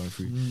through what I'm going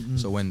through.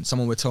 So when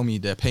someone would tell me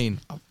their pain,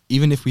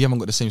 even if we haven't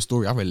got the same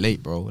story, I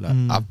relate, bro. Like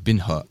I've been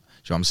hurt.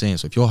 Do you know what I'm saying?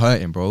 So if you're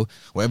hurting, bro,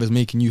 whatever's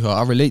making you hurt,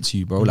 I relate to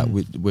you, bro. Like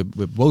we're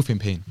both in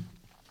pain.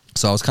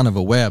 So I was kind of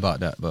aware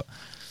about that. But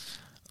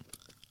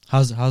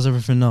how's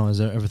everything now?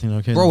 Is everything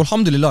okay, bro? Now?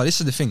 Alhamdulillah.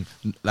 This is the thing.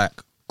 Like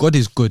God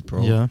is good,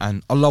 bro,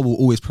 and Allah will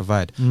always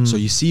provide. So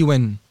you see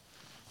when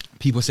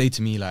people say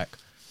to me like,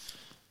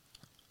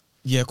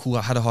 yeah, cool,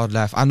 I had a hard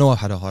life. I know I've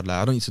had a hard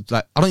life. I don't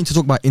need to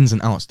talk about ins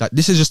and outs. Like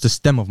this is just the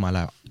stem of my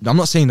life. I'm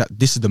not saying that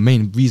this is the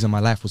main reason my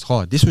life was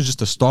hard. This was just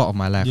the start of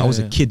my life. I was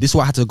a kid. This is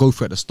what I had to go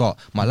through at the start.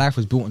 My life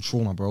was built on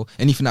trauma, bro.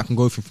 Anything I can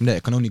go through from there,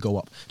 it can only go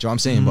up. Do you know what I'm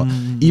saying? But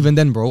even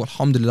then, bro,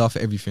 alhamdulillah for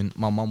everything.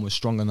 My mum was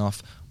strong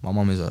enough. My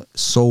mum is a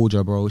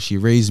soldier, bro. She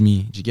raised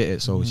me. Do you get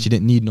it? So she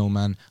didn't need no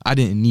man. I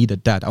didn't need a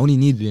dad. I only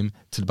needed him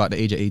till about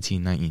the age of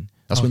 18, 19.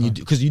 That's when you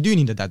do, because you do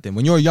need a dad then.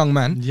 When you're a young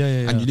man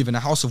and you live in a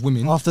house of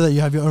women. After that,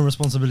 you have your own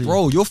responsibility.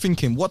 Bro, you're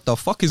thinking, what the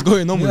fuck is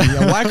going on with me?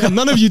 And why can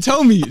none of you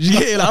tell me?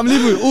 Like, I'm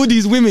living with all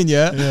these women,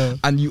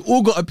 and you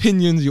all got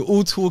opinions. You're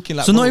all talking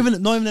like. So not even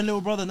a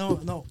little brother,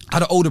 no. I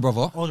had an older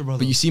brother.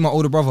 But you see, my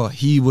older brother,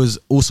 he was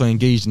also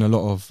engaged in a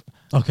lot of.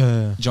 Okay. Do you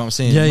know what I'm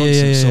saying?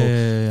 Nonsense.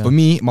 So for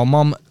me, my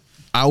mum,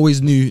 I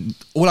always knew,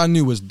 all I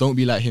knew was don't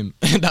be like him.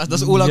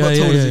 That's all I got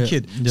told as a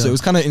kid. So it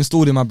was kind of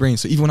installed in my brain.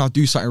 So even when I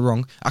do something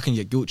wrong, I can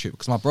get guilt tripped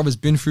because my brother's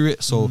been through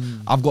it. So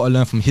I've got to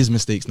learn from his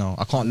mistakes now.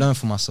 I can't learn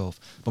for myself.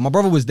 But my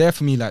brother was there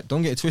for me. Like,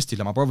 don't get it twisted.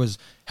 Like, my brother's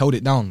held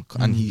it down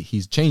and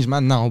he's changed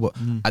man now. But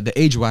at the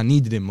age where I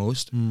needed him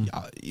most,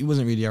 he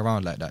wasn't really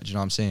around like that. Do you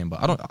know what I'm saying? But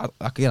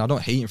I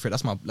don't hate him for it.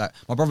 That's my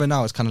brother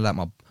now is kind of like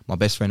my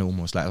best friend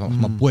almost. Like,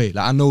 my boy.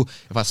 Like, I know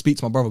if I speak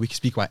to my brother, we can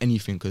speak about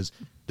anything because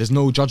there's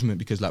no judgment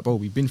because, like, bro,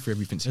 we've been through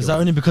everything together. Is that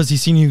only because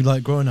he's seen you,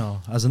 like, grow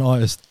now as an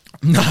artist?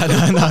 Nah.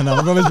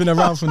 My brother's been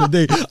around from the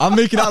day. I'm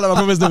making it out like my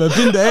brother's never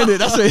been there, innit?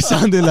 That's what it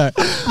sounded like.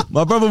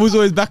 My brother was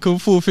always back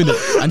and forth,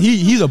 innit? And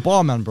he's a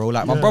bar man, bro.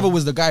 Like, my brother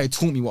was the guy who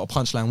taught me what a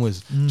punchline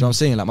was. Do you know what I'm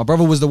saying? Like, my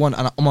brother was the one,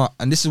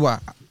 and this is why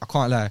I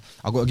can't lie.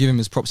 I got to give him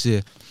his props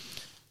here.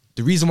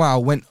 The reason why I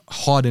went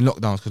hard in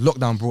lockdown is because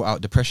lockdown brought out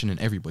depression in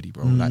everybody,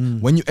 bro. Like,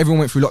 when everyone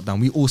went through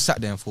lockdown, we all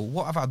sat there and thought,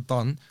 what have I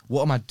done?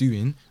 What am I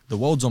doing? The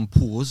world's on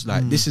pause.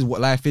 Like, this is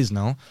what life is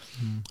now.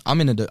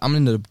 I'm in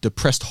a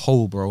depressed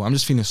hole, bro. I'm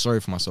just feeling sorry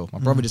for myself. My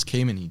brother just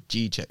came in, he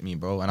G-checked me,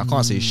 bro. And I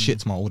can't say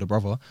shit to my older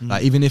brother.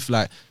 Like, even if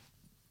I'm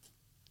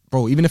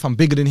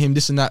bigger than him,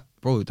 this and that,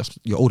 bro, that's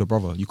your older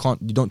brother. You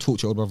don't talk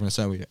to your older brother in a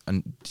certain way.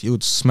 And he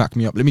would smack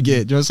me up. Let me get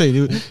it. Do you know what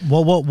I'm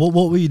saying?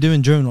 What were you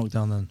doing during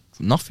lockdown then?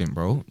 Nothing,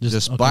 bro.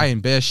 Just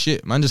buying bare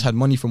shit. Man just had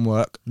money from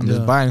work. I'm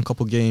just buying a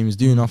couple games,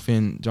 doing nothing.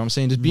 Do you know what I'm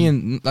saying? Just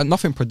being like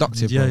nothing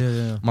productive, bro.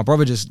 Yeah. My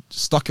brother just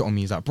stuck it on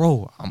me. He's like,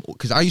 bro,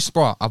 because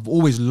I've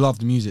always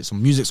loved music. So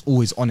music's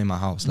always on in my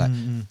house. Like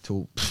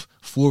till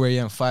 4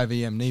 a.m., 5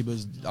 a.m.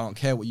 Neighbors, I don't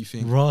care what you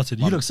think.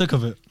 Rotted. You look sick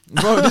of it.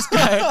 Bro, this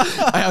guy,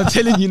 I'm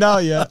telling you now,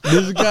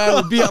 this guy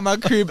will be at my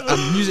crib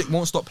and music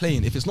won't stop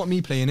playing. If it's not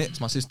me playing it, it's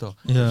my sister.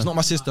 If it's not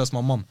my sister, it's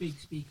my mum. Big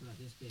speaker like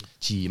this big.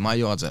 Gee, my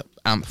yard's an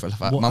amp for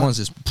my mum's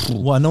just.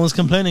 What? No one's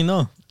complaining,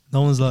 no?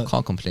 No one's like.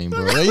 Can't complain,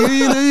 bro.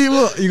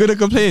 You gonna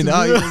complain?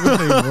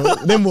 Bro.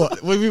 Then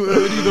what? Where do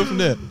you go from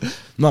there?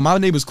 No, my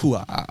neighbour's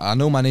cool. I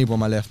know my neighbour on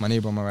my left, my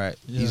neighbour on my right.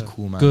 He's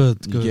cool, man.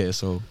 Good. You get it,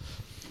 so.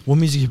 What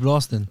music you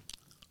blasting?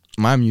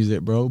 My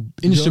music, bro.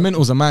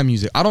 Instrumentals are my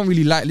music. I don't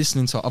really like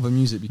listening to other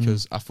music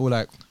because I feel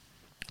like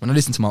when I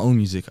listen to my own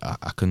music,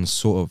 I can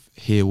sort of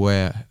hear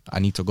where I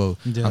need to go.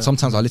 And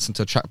sometimes I listen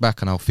to a track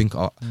back and I'll think,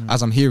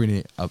 as I'm hearing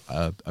it,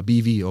 a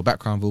BV or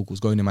background vocals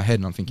going in my head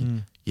and I'm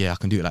thinking, I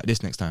can do it like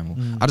this next time. Or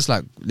I just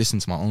like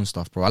listening to my own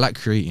stuff, bro. I like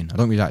creating. I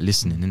don't really like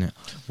listening, innit?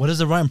 Where does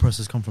the writing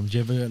process come from? Do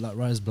you ever like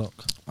writer's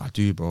block? I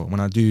do, bro. When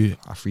I do,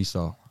 I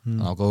freestyle.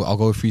 I'll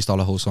go freestyle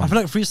a whole song. I feel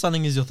like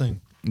freestyling is your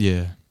thing.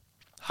 Yeah.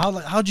 How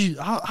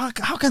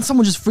can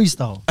someone just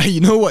freestyle?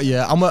 You know what?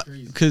 Yeah,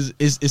 because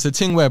it's a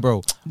thing where,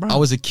 bro, I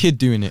was a kid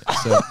doing it.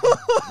 So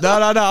no,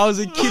 I was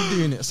a kid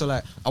doing it. So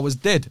like, I was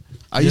dead.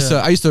 I used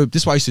to.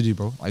 This is what I used to do,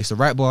 bro. I used to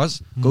write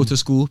bars, go to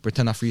school,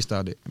 pretend I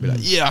freestyled it, and be like,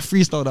 I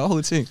freestyled that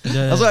whole thing.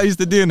 That's what I used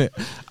to do in it.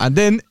 And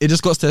then it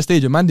just got to a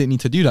stage where man didn't need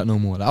to do that no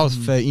more. Like, I was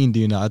 13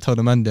 doing that. I told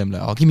the man them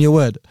like, give me a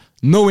word,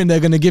 knowing they're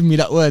gonna give me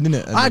that word,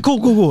 innit? Alright,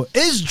 cool.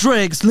 Is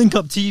Drake's Link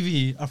Up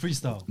TV a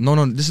freestyle?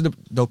 No. This is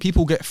the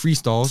people get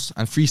freestyles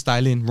and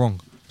freestyling wrong.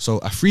 So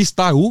a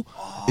freestyle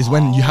is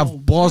when you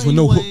have bars with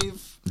no hook.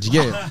 Did you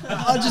get it?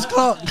 I just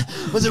can't.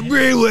 Was it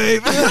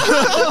brainwave?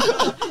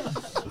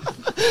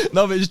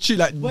 No, but it's true.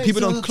 Like,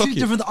 people don't clock it.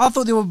 Different. I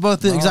thought they were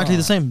both exactly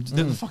the same.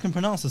 They were fucking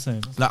pronounced the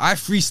same. Like, I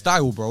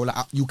freestyle, bro.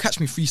 Like, you'll catch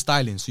me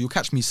freestyling. So you'll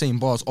catch me saying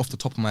bars off the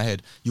top of my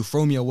head. You'll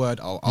throw me a word,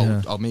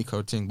 I'll make her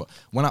a thing. But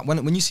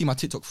when you see my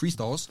TikTok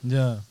freestyles,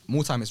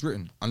 more time it's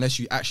written. Unless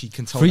you actually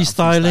can tell.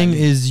 Freestyling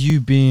is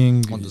you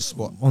being on the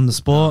spot.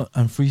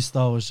 And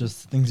freestyle is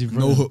just things you've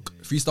written. No hook.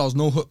 Freestyle's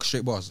no hook,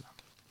 straight bars.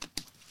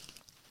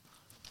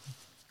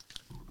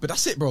 But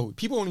that's it, bro.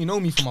 People only know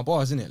me for my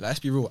bars, innit? Like, let's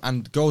be real.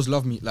 And girls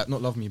love me, like,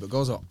 not love me, but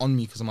girls are on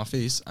me because of my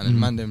face, and then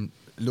man them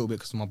a little bit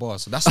because of my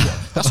bars. So that's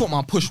what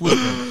my push was,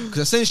 bro. Because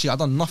essentially, I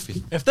done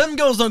nothing. If them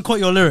girls don't quote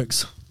your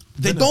lyrics,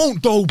 they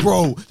don't, though,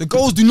 bro. The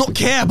girls do not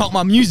care about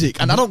my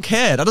music, and I don't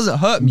care. That doesn't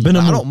hurt me.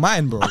 Like, I don't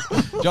mind, bro. You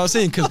know what I'm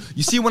saying? Because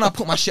you see, when I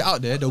put my shit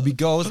out there, there'll be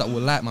girls that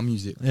will like my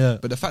music. Yeah.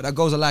 But the fact that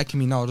girls are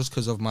liking me now just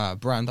because of my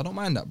brand, I don't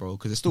mind that, bro.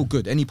 Because it's still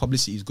good. Any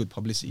publicity is good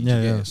publicity.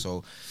 Yeah.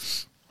 So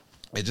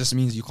it just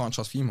means you can't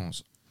trust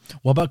females.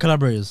 What about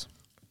collaborators?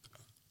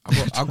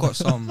 I got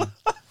some.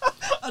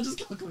 I just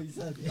can't what you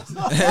said.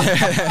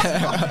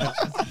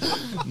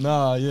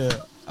 Nah,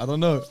 I don't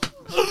know.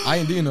 I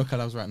ain't doing no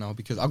collabs right now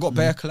because I got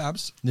bare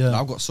collabs. Yeah, like,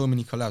 I've got so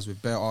many collabs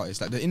with bare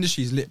artists. Like, the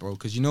industry is lit, bro.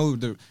 Because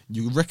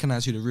you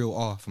recognize who the real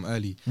are from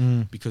early.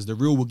 Because the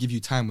real will give you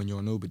time when you're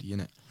a nobody,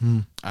 innit?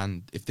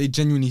 And if they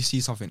genuinely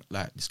see something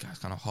like, this guy's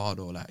kind of hard,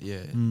 or like,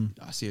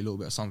 I see a little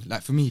bit of something.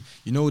 Like, for me,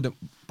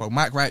 bro,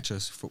 Mike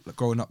Righteous, like,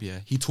 growing up,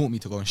 he taught me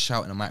to go and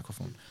shout in a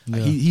microphone.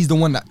 Like, he's the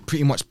one that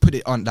pretty much put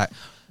it on. Like,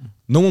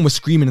 no one was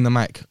screaming in the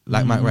mic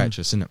like Mike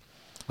Righteous, innit?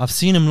 I've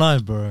seen him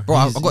live, bro. Bro,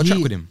 I've got a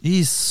track with him.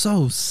 He's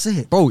so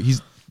sick. Bro,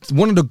 he's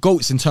one of the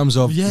GOATs in terms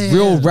of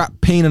real rap,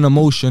 pain and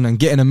emotion and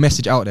getting a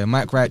message out there.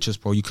 Mike Righteous,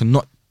 bro, you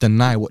cannot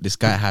deny what this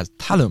guy has.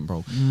 Talent,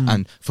 bro.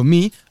 And for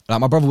me,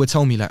 like, my brother would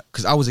tell me, like,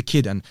 because I was a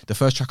kid and the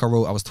first track I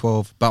wrote, I was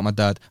 12, about my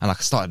dad, and like,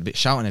 I started a bit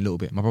shouting a little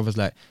bit. My brother's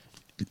like,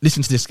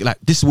 listen to this, like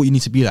this is what you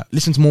need to be like.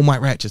 Listen to more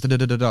Mike Righteous, da da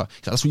da da da.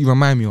 That's what you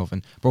remind me of.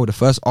 And bro, the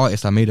first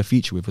artist I made a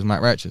feature with was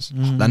Mike Righteous,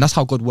 and that's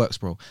how God works,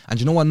 bro. And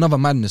you know what? Another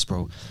madness,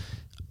 bro.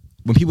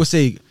 When people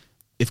say,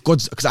 if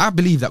God's, because I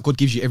believe that God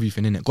gives you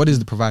everything, innit? God is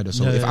the provider.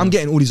 So if I'm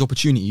getting all these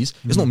opportunities,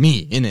 it's not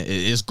me, innit?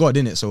 It's God,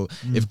 innit? So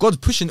if God's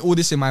pushing all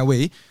this in my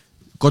way,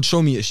 God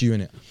show me it's you,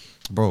 innit?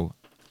 Bro,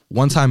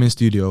 one time in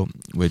studio,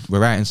 we're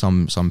writing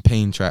some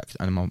Pain track,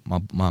 and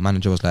my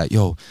manager was like,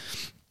 yo,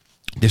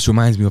 this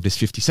reminds me of this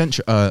 50 Cent,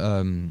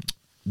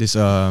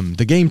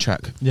 the Game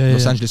track,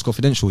 Los Angeles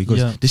Confidential. He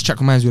goes, this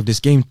track reminds me of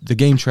the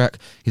game track.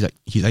 He's like,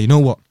 you know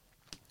what?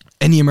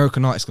 Any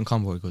American artist can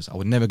come, bro. He goes, I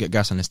would never get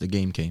gas unless the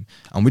Game came.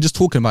 And we're just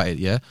talking about it,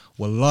 yeah?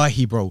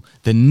 Wallahi, bro.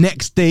 The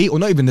next day, or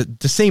not even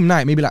the same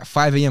night, maybe like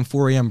 5 a.m.,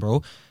 4 a.m.,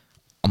 bro,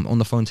 I'm on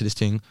the phone to this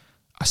thing.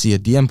 I see a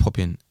DM pop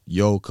in.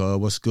 Yo,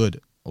 what's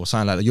good? Or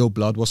something like that. Yo,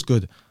 blood, what's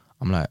good?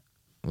 I'm like,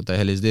 what the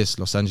hell is this?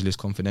 Los Angeles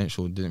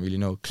Confidential. Didn't really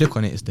know. Click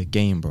on it. It's the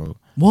Game, bro.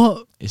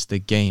 What? It's the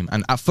Game.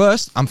 And at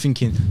first, I'm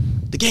thinking,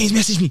 the Game's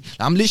messaged me.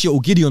 Like, I'm literally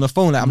all giddy on the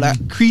phone. Like, I'm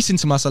like creasing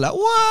to myself. Like,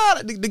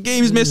 what? The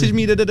Game's messaged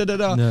me. Da, da, da, da,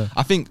 da. Yeah.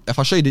 I think if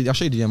I'll show you the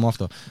DM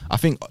after. I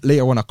think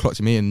later on I clocked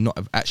him and not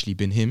have actually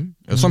been him.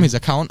 It was from his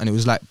account, and it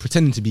was like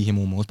pretending to be him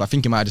almost. But I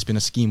think it might have just been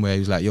a scheme where he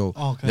was like, yo,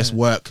 let's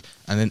work.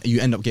 And then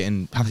you end up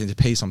having to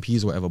pay some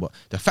fees or whatever. But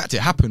the fact it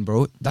happened,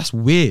 bro, that's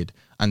weird.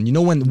 And you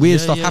know when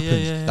weird stuff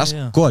happens, that's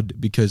God,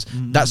 because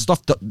that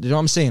stuff, you know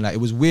what I'm saying? Like,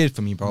 it was weird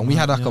for me, bro. And we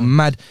had like a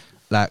mad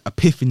like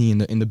epiphany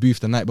in the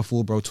booth the night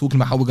before, bro, talking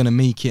about how we're gonna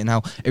make it and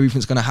how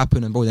everything's gonna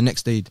happen. And bro, the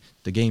next day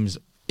the Game's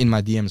in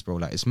my DMs, bro.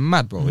 Like, it's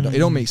mad, bro. It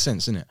don't make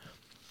sense, innit?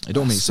 It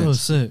don't make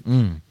sense. So sick.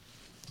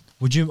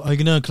 Are you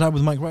gonna collab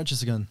with Mike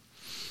Righteous again?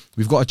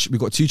 We've got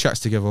 2 tracks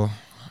together.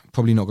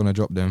 Probably not gonna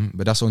drop them,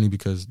 but that's only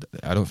because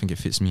I don't think it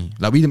fits me.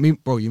 Like,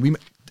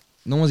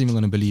 no one's even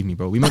gonna believe me,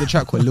 bro. We made a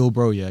track called Lil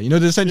Bro, yeah. You know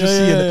the Central C,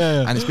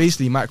 and it's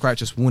basically Mike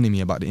Righteous warning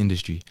me about the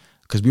industry,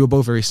 because we were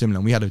both very similar.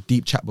 And we had a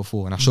deep chat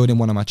before, and I showed him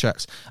one of my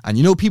tracks. And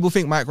you know, people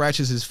think Mike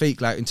Righteous is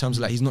fake, like in terms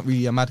of like he's not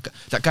really a mad guy.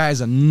 That guy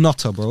is a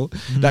nutter, bro.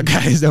 That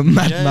guy is a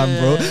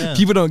madman, bro. Yeah.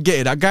 People don't get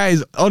it. That guy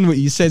is on what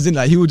he says, in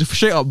like he would just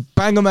straight up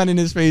bang a man in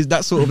his face.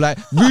 That sort of like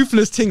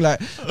ruthless thing,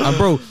 like. And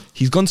bro,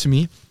 he's gone to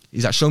me.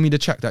 He's like, show me the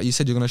track that you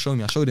said you're gonna show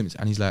me. I showed him,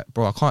 and he's like,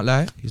 bro, I can't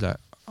lie. He's like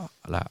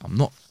I'm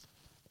not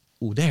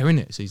all there,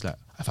 innit? So he's like,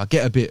 if I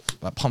get a bit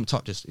like pumped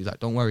up, he's like,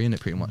 don't worry,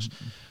 innit, pretty much.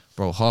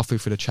 Bro, halfway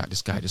through the track,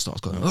 this guy just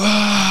starts going,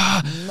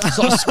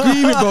 starts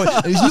screaming, bro.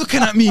 And he's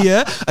looking at me,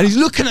 yeah? And he's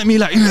looking at me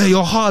like, yeah,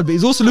 you're hard. But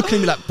he's also looking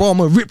at me like, bro, I'm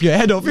gonna rip your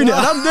head off, innit? And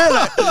I'm there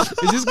like,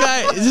 is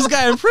this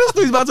guy impressed?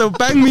 He's about to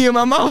bang me in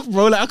my mouth,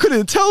 bro. Like, I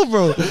couldn't tell,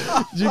 bro. Do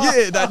you get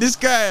it? Like, this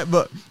guy,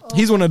 but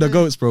he's one of the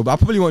goats, bro. But I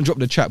probably won't drop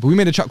the track. But we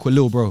made a track called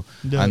Lil Bro.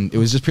 Yeah. And it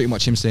was just pretty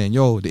much him saying,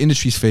 yo, the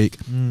industry's fake.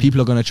 People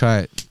are gonna try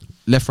it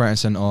left, right, and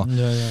center.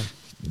 Yeah.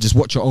 Just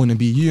watch your own and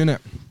be you, innit?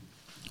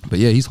 But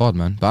yeah, he's hard,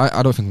 man. But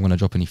I don't think I'm gonna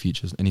drop any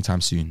features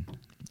anytime soon.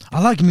 I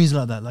like music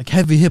like that, like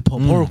heavy hip hop,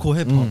 horrorcore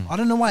hip hop. I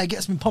don't know why it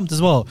gets me pumped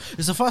as well.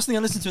 It's the first thing I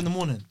listen to in the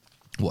morning.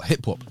 What,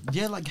 hip hop?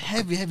 Yeah, like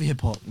heavy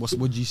hip hop. What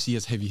do you see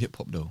as heavy hip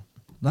hop though?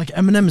 Like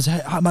Eminem is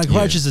Mike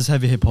Righteous is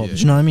heavy hip hop. Do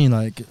you know what I mean?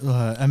 Like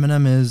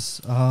Eminem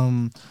is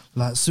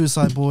like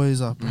Suicide Boys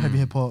are heavy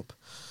hip hop.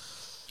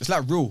 It's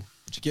like real.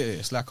 Do you get it?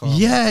 It's like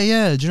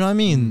yeah. Do you know what I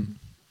mean?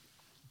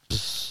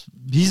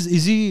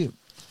 Is he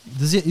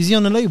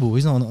on the label?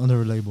 He's not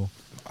under a label.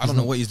 I don't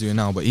know what he's doing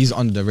now, but he's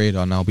under the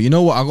radar now. But you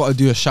know what? I got to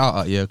do a shout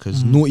out, yeah,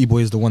 because Naughty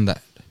Boy is the one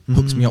that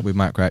hooks me up with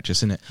Mike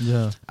Righteous, innit?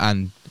 Yeah.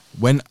 And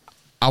when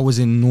I was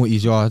in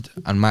Naughty's yard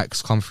and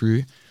Mike's come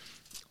through,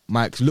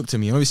 Mike's looked at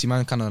me. And obviously,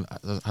 man kind of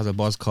has a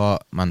buzz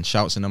cut. Man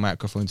shouts in the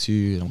microphone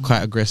too. I'm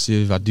quite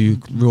aggressive. I do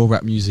real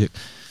rap music.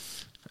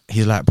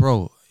 He's like,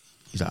 bro,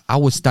 I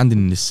was standing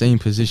in the same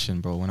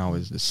position, bro, when I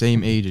was the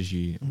same age as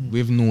you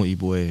with Naughty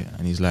Boy.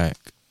 And he's like,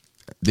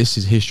 this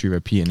is history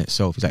repeating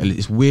itself. He's like,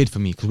 it's weird for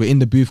me because we're in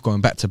the booth going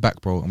back to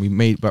back, bro, and we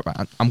made.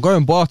 I'm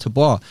going bar to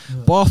bar,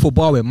 bar for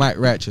bar with Mike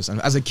Righteous.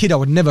 And as a kid, I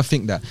would never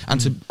think that. And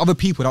to other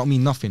people, that don't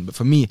mean nothing. But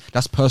for me,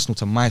 that's personal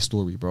to my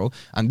story, bro.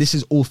 And this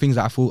is all things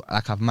that I feel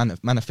like I've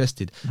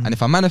manifested. And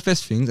if I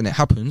manifest things and it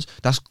happens,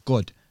 that's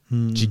God. Do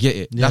you get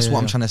it? That's what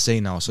I'm trying to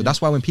say now. So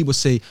that's why when people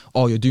say,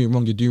 "Oh, you're doing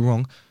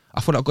wrong," I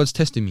feel like God's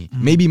testing me.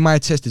 Maybe my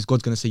test is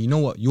God's gonna say, you know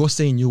what? You're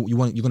saying you're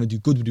gonna do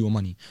good with your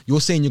money.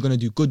 You're saying you're gonna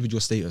do good with your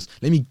status.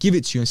 Let me give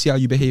it to you and see how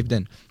you behave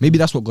then. Maybe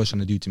that's what God's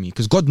trying to do to me.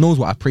 Because God knows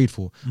what I prayed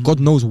for.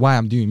 God knows why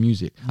I'm doing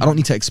music. I don't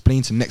need to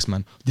explain to the next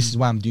man, this is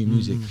why I'm doing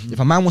music.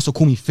 If a man wants to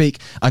call me fake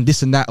and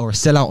this and that or a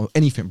sellout or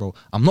anything, bro,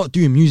 I'm not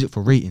doing music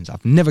for ratings.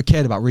 I've never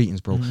cared about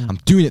ratings, bro. I'm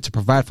doing it to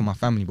provide for my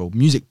family, bro.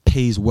 Music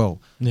pays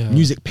well.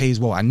 Music pays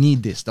well. I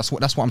need this. That's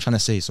what I'm trying to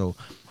say. So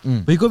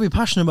but you gotta be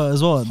passionate about it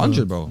as well.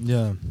 100, bro.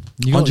 Yeah,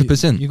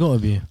 100%. You gotta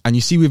be. And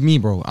you see with me,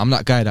 bro, I'm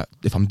that guy that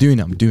if I'm doing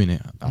it, I'm doing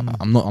it.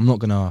 I'm not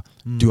gonna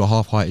do a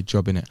half-hearted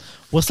job in it.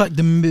 What's like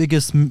the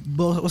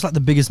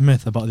biggest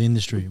myth about the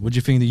industry? What do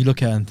you think that you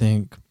look at and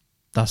think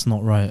that's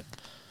not right?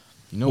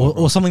 You know,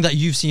 or something that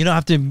you've seen. You don't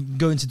have to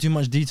go into too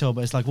much detail,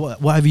 but it's like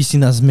what have you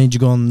seen that's made you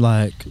go on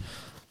like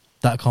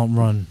that can't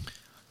run?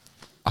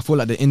 I feel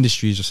like the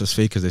industry is just as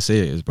fake as they say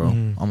it is, bro.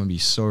 I'm gonna be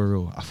so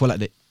real. I feel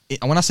like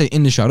when I say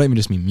industry, I don't even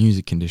just mean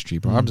music industry,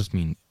 bro. I just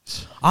mean,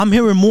 I'm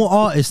hearing more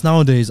artists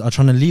nowadays are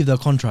trying to leave their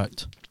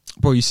contract.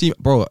 bro. You see,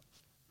 bro.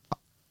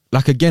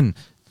 Like again,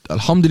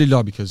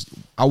 alhamdulillah, because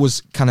I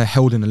was kind of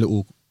held in a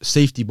little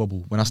safety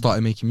bubble when I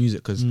started making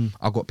music, because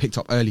I got picked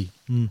up early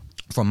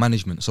from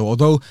management. So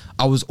although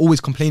I was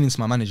always complaining to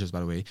my managers, by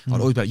the way, I'd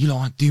always be like, you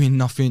lot aren't doing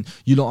nothing,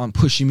 you lot aren't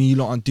pushing me, you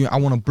lot aren't doing, I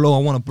want to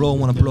blow.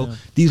 Yeah.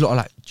 These lot are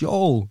like,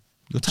 yo,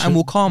 your time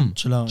will come.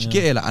 Chill out, Do you yeah.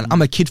 get it? Like, and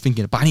I'm a kid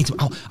thinking, but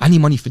I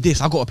need money for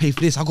this, I got to pay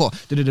for this, I got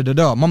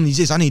mum needs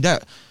this, I need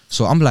that.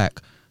 So I'm like,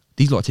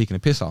 these lot are taking a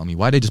piss out of me.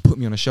 Why they just put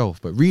me on a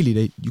shelf? But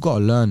really, you got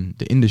to learn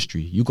the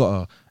industry. You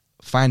got to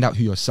find out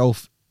you got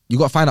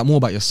to find out more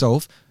about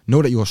yourself,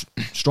 know that you're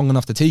strong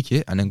enough to take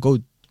it, and then go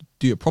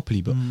do it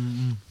properly. But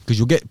because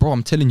you'll get, bro,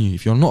 I'm telling you,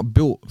 if you're not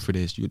built for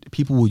this,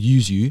 people will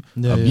use you,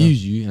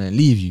 abuse you, and then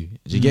leave you.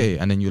 Do you get it?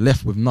 And then you're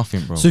left with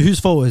nothing, bro. So whose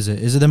fault is it?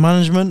 Is it the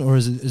management or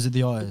is it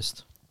the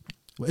artist?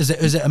 Is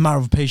it a matter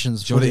of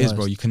patience? Do you know what it is,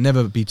 bro? You can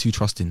never be too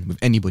trusting with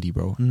anybody,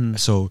 bro.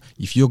 So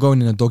if you're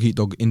going in a dog eat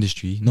dog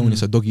industry, knowing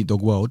it's a dog eat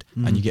dog world,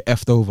 and you get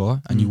effed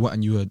over, and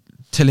you are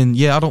telling,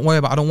 I don't worry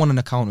about, I don't want an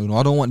accountant, or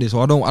I don't want this,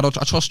 or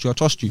I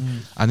trust you,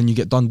 and then you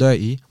get done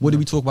dirty. What did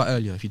we talk about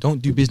earlier? If you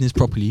don't do business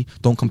properly,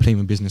 don't complain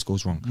when business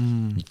goes wrong.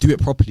 You do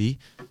it properly,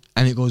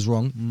 and it goes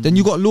wrong, then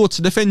you got law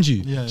to defend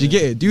you. Do you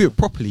get it? Do it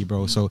properly,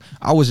 bro. So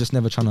I was just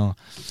never trying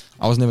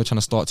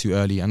to start too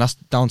early, and that's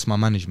down to my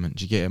management.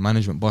 Do you get it?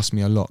 Management bust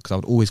me a lot because I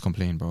would always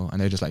complain, bro, and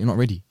they're just like, you're not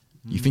ready.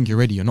 You think you're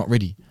ready, you're not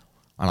ready.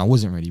 And I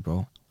wasn't ready,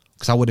 bro,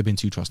 because I would have been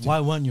too trusting.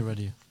 Why weren't you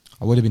ready?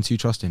 I would have been too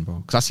trusting, bro,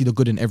 because I see the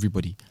good in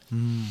everybody.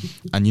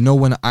 And you know,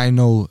 when I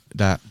know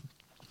that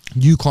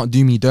you can't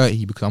do me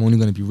dirty because I'm only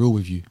going to be real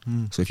with you.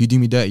 So if you do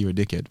me dirty, you're a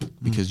dickhead,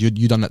 because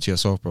you done that to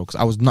yourself, bro, because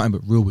I was nothing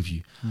but real with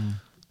you.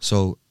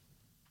 So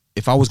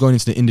if I was going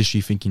into the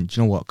industry thinking,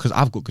 do you know what, because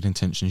I've got good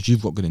intentions,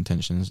 you've got good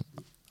intentions,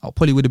 I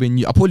probably would have been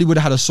you. I probably would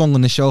have had a song on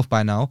the shelf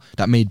by now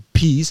that made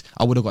peas.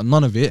 I would have got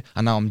none of it,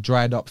 and now I'm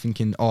dried up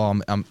thinking,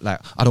 I'm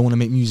like, I don't want to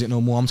make music no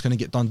more. I'm just gonna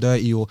get done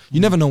dirty, or you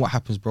never know what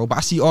happens, bro. But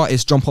I see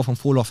artists jump off and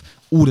fall off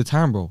all the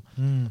time, bro.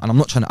 And I'm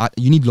not trying to.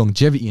 You need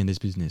longevity in this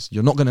business.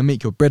 You're not gonna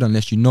make your bread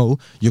unless you know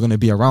you're gonna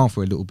be around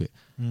for a little bit.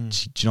 Do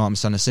you know what I'm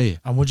trying to say?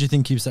 And what do you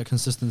think keeps that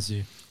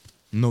consistency?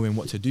 Knowing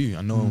what to do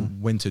and knowing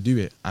when to do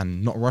it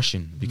and not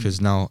rushing, because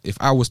now if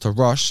I was to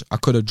rush, I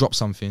could have dropped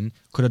something,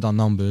 could have done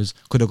numbers,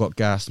 could have got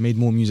gassed, made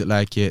more music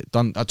like it,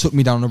 I took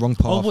me down the wrong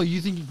path. Oh, what,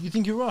 you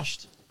think you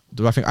rushed?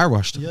 Do I think I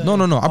rushed? Yeah, No.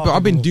 yeah.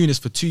 I've been doing this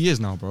for 2 years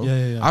now, bro.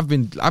 Yeah. I've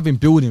been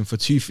building for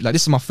like,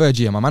 this is my 3rd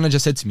year. My manager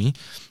said to me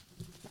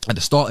at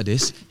the start of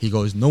this, he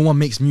goes, no one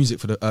makes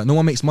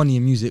money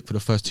in music for the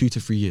first 2 to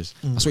 3 years.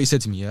 That's what he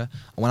said to me, yeah. And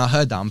when I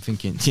heard that, I'm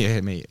thinking,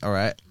 yeah, mate, all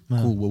right,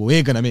 cool. Well,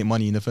 we're gonna make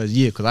money in the first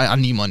year because I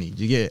need money.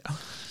 Do you get it,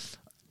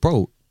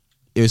 bro?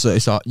 You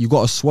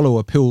got to swallow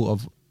a pill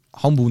of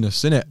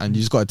humbleness in it, and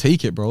you just got to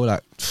take it, bro.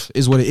 Like,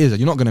 is what it is.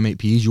 You're not gonna make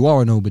peas. You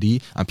are a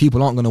nobody, and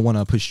people aren't gonna want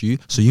to push you.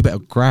 So you better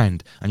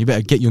grind, and you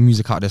better get your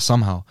music out there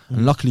somehow.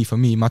 And luckily for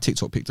me, my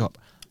TikTok picked up.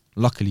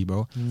 Luckily,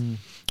 bro.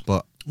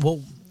 But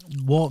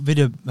what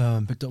video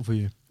picked up for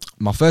you?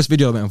 My first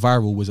video that went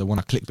viral was the one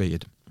I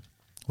clickbaited.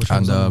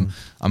 And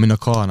I'm in a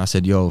car and I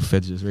said, yo,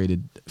 Feds just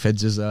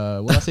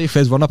what I say,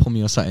 Feds run up on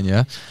me or something,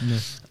 yeah?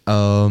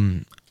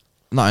 Nothing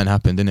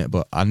happened, innit?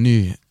 But I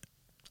knew,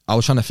 I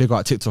was trying to figure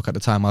out TikTok at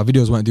the time. My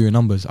videos weren't doing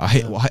numbers. I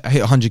hit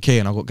 100k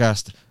and I got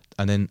gassed.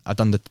 And then I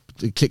done the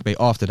clickbait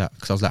after that,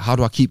 because I was like, how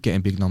do I keep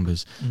getting big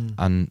numbers?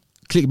 And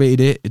clickbaited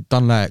it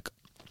done like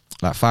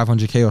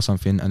 500k or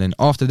something, and then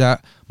after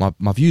that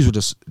my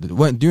views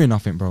weren't doing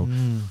nothing, bro.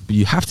 But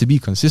you have to be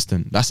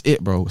consistent. That's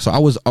it, bro. So I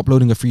was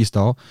uploading a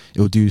freestyle, it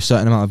would do a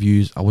certain amount of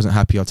views. I wasn't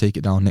happy, I'll take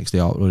it down. Next day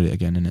I'll upload it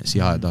again and see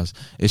how it does.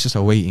 It's just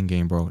a waiting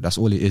game, bro. That's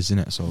all it is,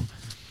 innit? So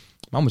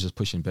man was just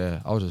pushing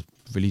bare. I was just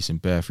releasing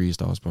bare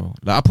freestyles, bro.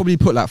 Like, I probably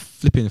put like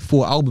flipping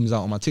 4 albums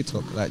out on my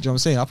TikTok. Like, do you know what I'm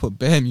saying? I put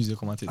bare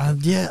music on my TikTok.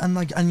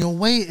 And you're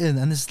waiting,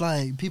 and it's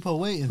like people are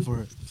waiting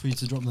for you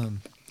to drop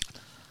them.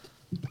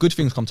 Good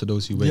things come to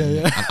those who wait.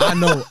 Yeah.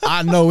 And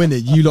I know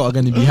innit, you lot are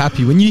going to be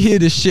happy when you hear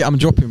this shit I'm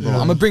dropping, bro.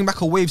 I'm going to bring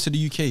back a wave to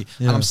the UK,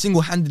 and I'm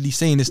single-handedly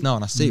saying this now,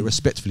 and I say it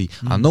respectfully.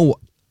 I know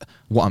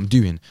what I'm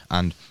doing,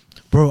 and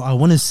bro, I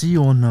want to see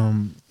you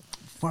on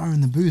Fire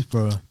in the Booth,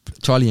 bro.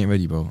 Charlie ain't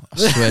ready, bro. I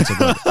swear to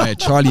God. Yeah,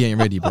 Charlie ain't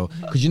ready, bro.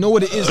 Because you know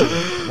what it is?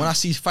 When I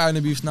see Fire in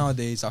the Booth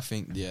nowadays, I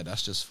think, yeah,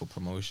 that's just for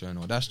promotion,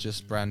 or that's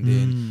just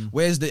branding.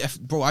 Where's the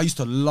bro? I used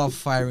to love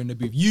Fire in the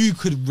Booth. You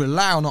could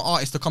rely on an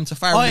artist to come to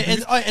Fire in the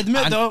Booth. I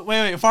admit though,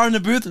 wait, Fire in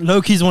the Booth,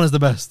 Loki's one is the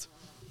best.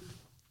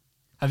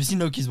 Have you seen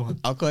Loki's one?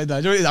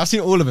 I've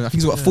seen all of them. I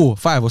think it's got 4,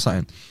 5 or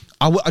something.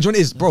 Do you know what it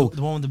is, bro?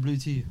 The one with the blue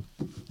tee.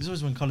 There's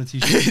always one colour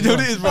t-shirt. You know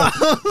what it is, bro?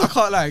 I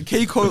can't lie.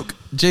 K-Coke,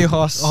 J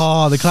Hus.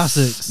 Oh, the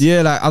classics.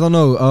 Yeah, like, I don't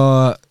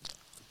know.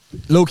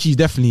 low key,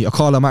 definitely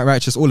Akala, Mike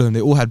Righteous, all of them,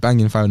 they all had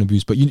banging Fire in the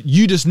Booth. But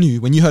you just knew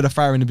when you heard a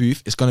Fire in the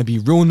Booth, it's gonna be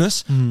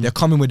realness. They're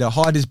coming with their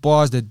hardest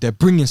bars. They're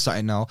bringing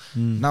something now.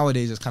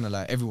 Nowadays, it's kind of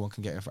like everyone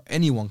can get it.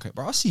 Anyone can.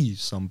 But I see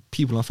some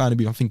people on Fire in the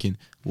Booth. I'm thinking,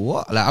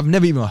 what? Like I've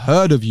never even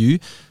heard of you.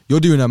 You're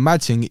doing a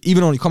mad thing.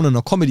 Even on coming on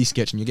a comedy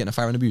sketch and you're getting a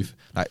Fire in the Booth.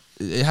 Like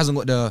it hasn't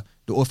got the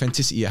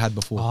authenticity it had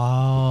before.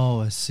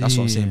 Oh, I see. That's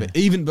what I'm saying.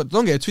 But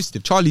don't get it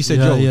twisted. Charlie said,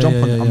 jump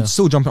on. I'm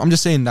still jumping. I'm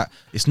just saying that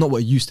it's not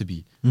what it used to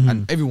be.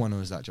 And everyone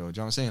knows that, Joe. Do you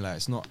know what I'm saying? Like,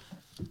 it's not.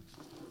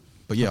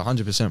 But yeah,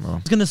 100%, bro. I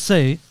was going to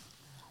say,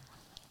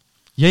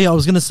 I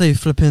was going to say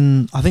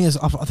flipping, I think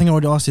I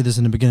already asked you this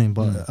in the beginning,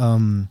 but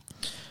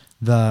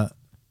that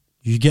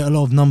you get a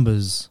lot of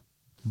numbers,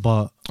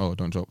 but. Oh,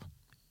 don't drop.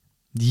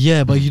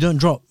 Yeah, but you don't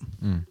drop.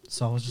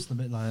 So I was just a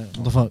bit like,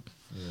 what the fuck?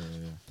 Yeah.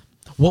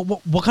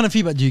 What kind of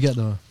feedback do you get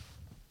though?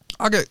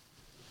 I get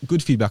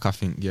good feedback, I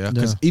think,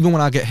 because even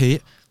when I get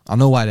hate, I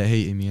know why they're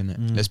hating me,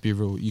 innit? Let's be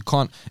real. You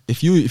can't,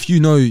 if you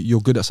know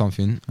you're good at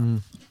something,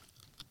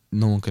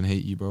 no one can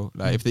hate you, bro.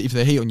 Like if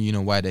they hate on you, you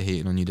know why they're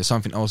hating on you. There's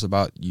something else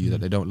about you that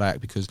they don't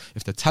like, because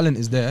if the talent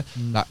is there,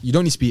 like you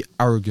don't need to be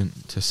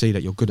arrogant to say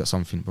that you're good at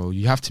something, bro.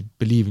 You have to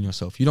believe in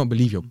yourself. You don't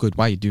believe you're good,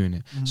 why are you doing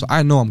it? So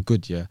I know I'm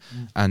good,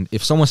 and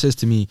if someone says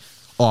to me,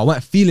 oh, I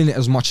weren't feeling it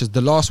as much as the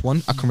last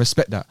one, I can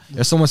respect that.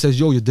 If someone says,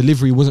 yo, your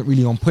delivery wasn't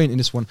really on point in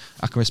this one,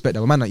 I can respect that.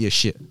 But man, like, you're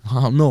shit.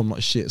 No, I'm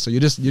not shit. So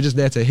you're just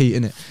there to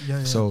hate,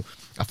 innit? So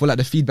I feel like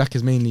the feedback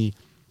is mainly,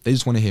 they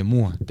just want to hear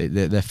more.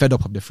 They're fed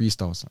up of the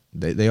freestyles.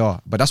 They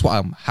are. But that's what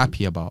I'm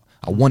happy about.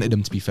 I wanted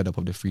them to be fed up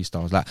of the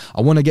freestyles. Like,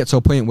 I want to get to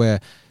a point where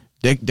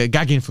they're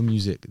gagging for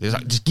music. They're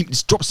like,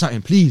 just drop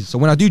something, please. So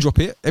when I do drop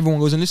it, everyone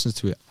goes and listens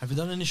to it. Have you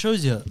done any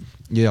shows yet?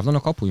 Yeah, I've done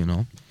a couple, you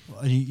know.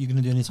 Are you going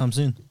to do anytime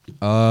soon?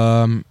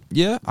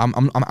 Yeah,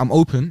 I'm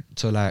open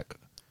to, like,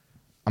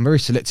 I'm very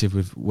selective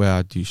with where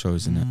I do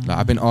shows, innit? Like,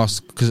 I've been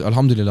asked, because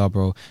alhamdulillah,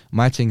 bro,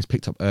 my thing's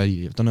picked up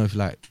early. I don't know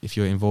if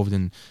you're involved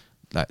in,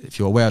 like, if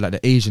you're aware of, like,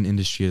 the Asian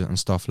industry and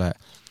stuff. Like,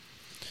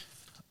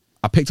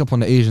 I picked up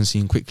on the Asian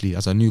scene quickly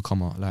as a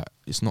newcomer. Like,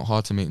 it's not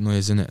hard to make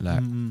noise, innit? Like,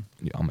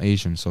 I'm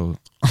Asian, so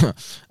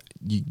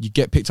you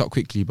get picked up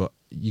quickly, but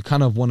you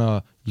kind of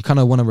wanna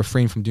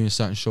refrain from doing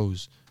certain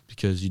shows,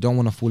 because you don't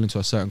want to fall into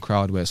a certain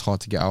crowd where it's hard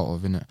to get out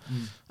of, innit?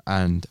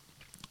 And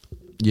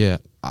yeah,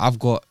 I've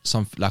got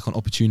an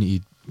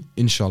opportunity,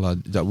 inshallah,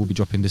 that will be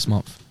dropping this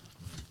month.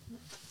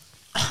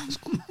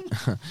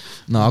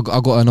 No, I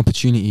got an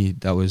opportunity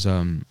that was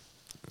I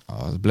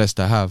was blessed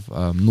to have.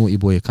 Naughty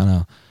Boy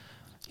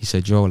he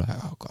said, Joe, like,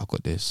 I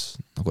got this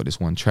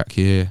one track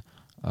here.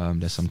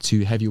 There's some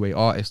 2 heavyweight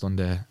artists on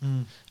there,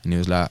 and he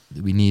was like,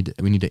 we need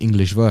an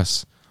English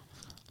verse.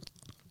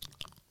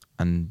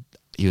 And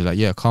he was like,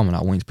 yeah, come on,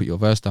 I want you to put your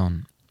verse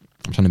down.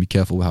 I'm trying to be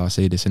careful with how I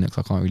say this, innit,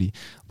 because I can't really.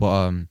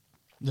 But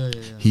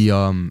he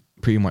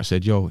pretty much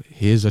said, yo,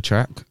 here's a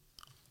track.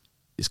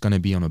 It's going to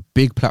be on a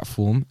big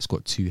platform. It's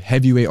got 2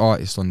 heavyweight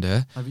artists on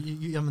there.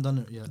 You haven't done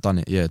it yet? Done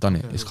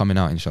it. It's coming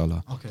out,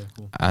 inshallah. Okay,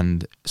 cool.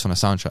 And it's on a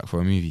soundtrack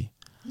for a movie.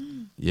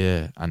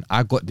 Yeah, and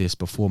I got this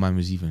before man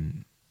was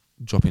even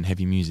dropping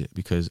heavy music,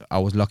 because I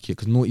was lucky,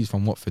 because Naughty's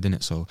from Watford,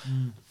 innit? So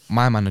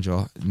my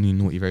manager knew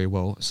Naughty very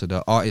well. So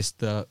the artist,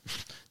 the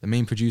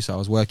main producer I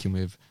was working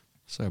with,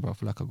 sorry bro, I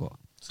feel like I got.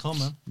 It's calm,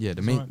 man. Yeah,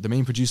 the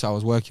main producer I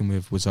was working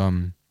with was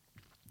one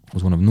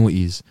of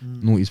Naughty's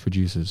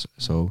producers.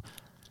 So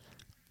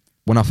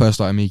when I first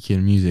started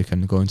making music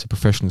and going to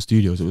professional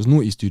studios, it was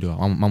Naughty studio.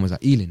 Mum was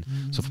at Ealing,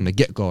 so from the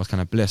get go, I was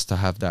kind of blessed to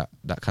have that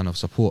kind of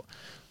support.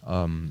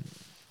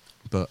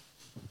 But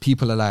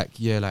people are like,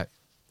 yeah, like,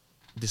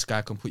 this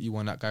guy can put you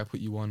on, that guy put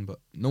you on, but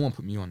no one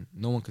put me on.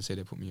 No one can say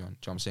they put me on. Do you know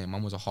what I'm saying?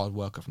 Mum was a hard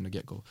worker from the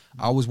get go.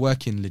 I was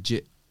working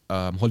legit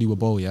Hollywood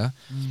Bowl, yeah.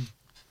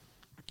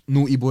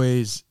 Naughty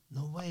Boys.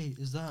 No way,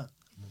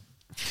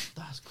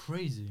 that's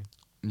crazy.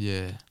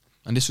 Yeah,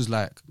 and this was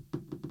like,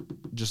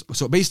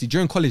 so basically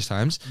during college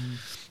times,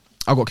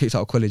 I got kicked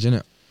out of college,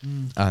 innit?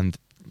 And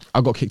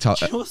I got kicked out.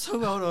 Hold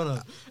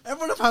on.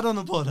 Everyone I've had on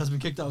the pod has been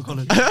kicked out of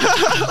college.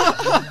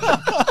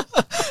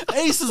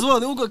 Ace as well,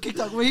 they all got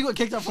kicked out. Well, he got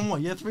kicked out from what,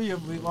 year 3?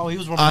 Oh, he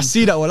was robbing. I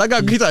see that one. That guy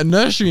got kicked out of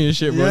nursery and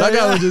shit, bro. That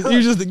guy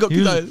just got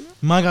kicked out.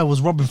 My guy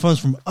was robbing phones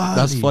from early.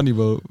 That's funny,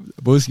 bro.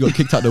 Both got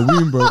kicked out the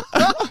womb, bro.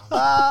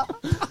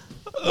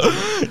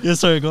 Yeah,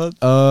 sorry, go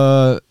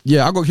on.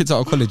 Yeah, I got kicked out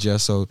of college, yeah.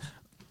 So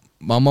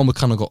my mum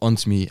kind of got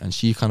onto me, and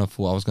she kind of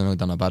thought I was going to go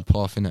down a bad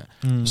path, innit?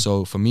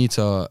 So for me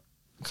to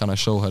kind of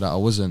show her that I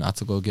wasn't, I had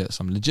to go get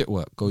some legit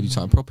work, go do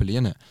something properly,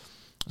 innit?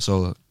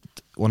 So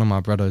one of my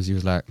brothers, he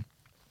was like,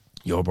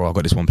 yo, bro, I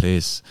got this one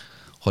place,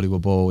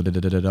 Hollywood Bowl,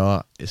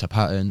 it's a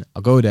pattern.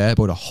 I go there,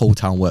 bro, the whole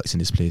town works in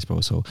this place,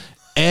 bro. So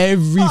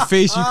every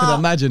face you could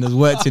imagine has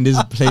worked in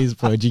this place,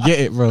 bro. Do you get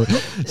it, bro?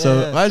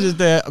 So I was just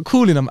there,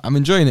 cooling, I'm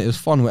enjoying it, it's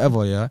fun,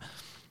 whatever, yeah.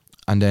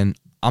 And then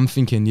I'm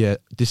thinking, yeah,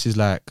 this is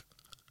like,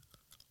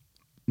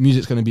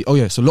 music's gonna be, oh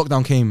yeah, so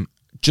lockdown came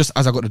just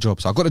as I got the job.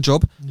 So I got the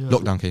job,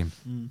 lockdown came.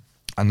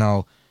 And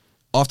now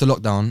after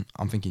lockdown,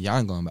 I'm thinking, yeah, I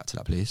ain't going back to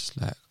that place.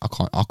 Like,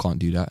 I can't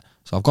do that.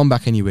 So I've gone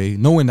back anyway,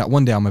 knowing that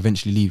one day I'm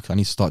eventually leave because I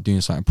need to start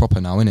doing something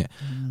proper now, innit?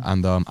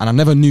 And I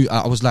never knew.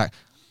 I was like,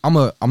 I'm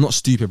not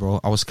stupid, bro.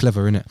 I was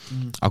clever, innit?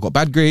 I got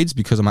bad grades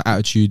because of my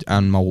attitude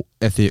and my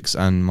ethics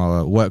and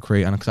my work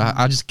rate, and because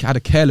I just had a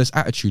careless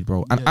attitude,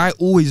 bro. And I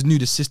always knew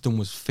the system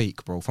was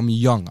fake, bro. From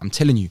young, I'm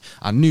telling you,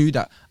 I knew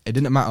that it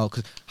didn't matter.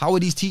 Because how are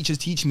these teachers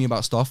teaching me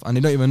about stuff and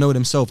they don't even know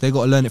themselves? They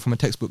got to learn it from a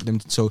textbook.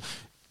 So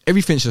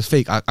everything's just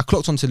fake. I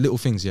clocked onto little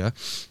things, yeah.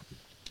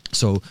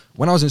 So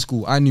when I was in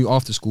school, I knew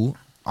after school,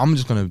 I'm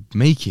just gonna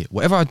make it.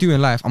 Whatever I do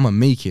in life, I'm gonna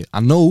make it. I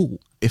know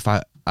if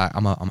I've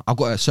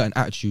got a certain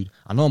attitude.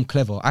 I know I'm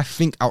clever. I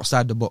think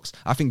outside the box.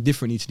 I think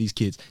differently to these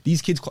kids.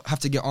 These kids have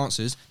to get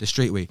answers the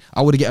straight way.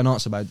 I would get an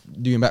answer by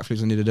doing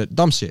backflips and the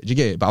dumb shit. Do you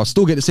get it? But I'll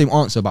still get the same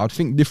answer, but I'd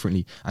think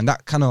differently. And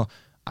that kind of,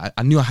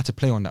 I knew I had to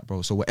play on that,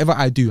 bro. So whatever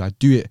I do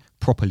it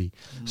properly.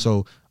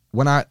 So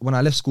when I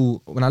left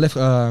school,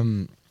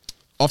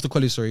 after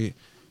college, got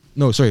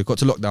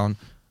to lockdown,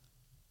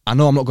 I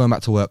know I'm not going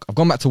back to work. I've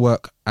gone back to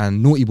work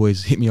and Naughty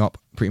Boys hit me up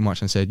pretty much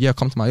and said, yeah,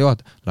 come to my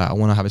yard. Like, I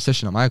want to have a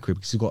session at my crib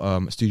because he's got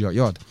a studio at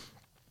yard.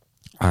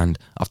 And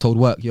I've told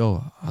work,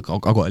 yo, I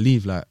got to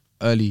leave like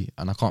early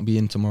and I can't be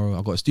in tomorrow.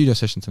 I've got a studio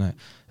session tonight.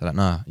 They're like,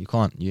 nah, you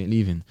can't. You ain't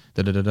leaving.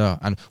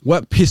 And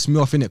work pissed me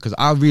off, innit? Because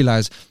I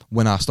realised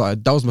when I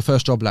started, that was my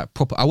first job, like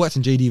proper. I worked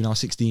in JD when I was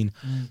 16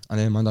 and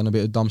then I done a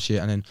bit of dumb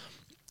shit and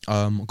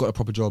then got a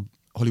proper job,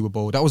 Hollywood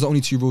Bowl. That was the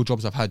only 2 real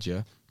jobs I've had,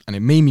 yeah? And it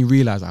made me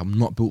realise I'm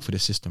not built for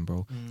this system,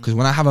 bro. Because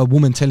when I have a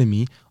woman telling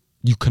me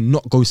you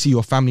cannot go see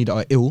your family that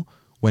are ill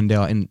when they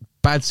are in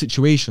bad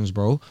situations,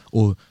 bro,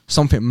 or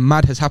something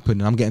mad has happened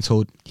and I'm getting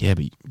told, yeah,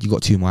 but you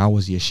got 2 more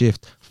hours of your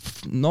shift.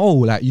 No,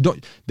 like, you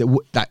don't,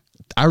 like,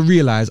 I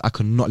realised I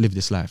could not live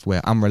this life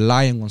where I'm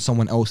relying on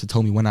someone else to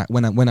tell me when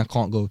I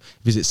can't go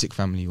visit sick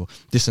family or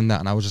this and that.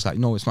 And I was just like,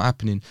 no, it's not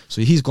happening.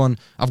 So he's gone,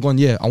 I've gone,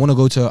 yeah,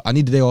 I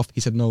need the day off. He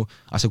said no.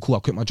 I said, cool,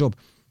 I'll quit my job.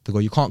 They go,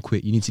 you can't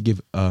quit. You need to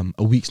give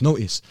a week's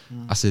notice.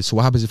 I said, so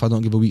what happens if I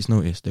don't give a week's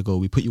notice? They go,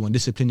 we put you on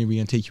disciplinary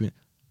and take you in.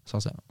 So I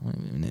was like, wait a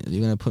minute,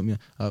 you're going to put me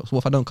on. So what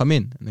if I don't come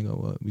in? And they go,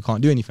 well, we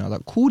can't do anything. I was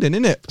like, cool then,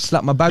 innit?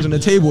 Slapped my badge on the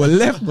table and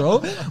left,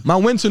 bro.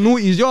 Man went to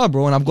Naughty's yard,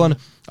 bro, and I'm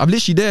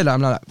literally there. Like,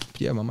 I'm like,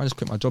 yeah, man, I just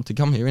quit my job to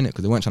come here, innit?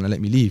 Because they weren't trying to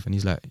let me leave. And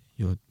he's like,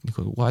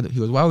 why? He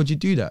goes, why would you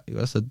do that? He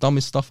goes, that's the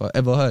dumbest stuff I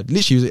ever heard.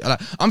 Literally, he was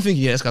like, I'm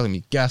thinking, yeah, this guy's gonna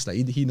be gassed.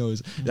 Like, he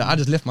knows. Like, I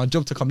just left my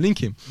job to come link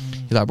him.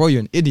 He's like, bro,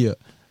 you're an idiot.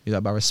 He's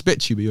like, but I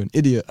respect you, but you're an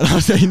idiot. And I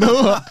was like, you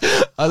know what?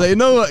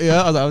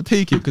 Yeah. I was like, I'll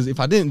take it. Because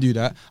if I didn't do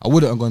that, I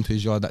wouldn't have gone to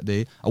his yard that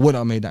day. I wouldn't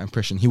have made that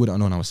impression. He wouldn't have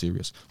known I was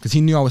serious. Because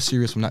he knew I was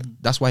serious from that.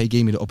 That's why he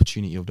gave me the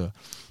opportunity of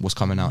what's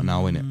coming out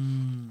now, innit?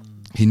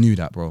 He knew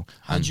that, bro.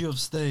 Had you have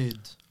stayed,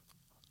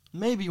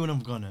 maybe you wouldn't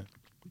have gone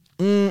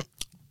it.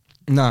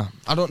 Nah,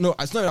 I don't know.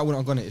 It's not that I wouldn't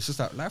have gone it. It's just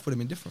that life would have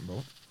been different,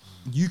 bro.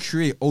 You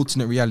create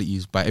alternate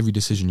realities by every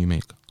decision you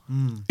make.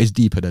 It's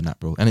deeper than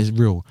that, bro, and it's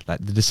real. Like,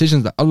 the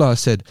decisions that Allah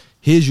has said,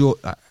 here's your,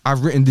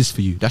 I've written this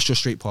for you. That's your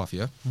straight path,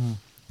 yeah?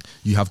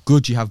 You have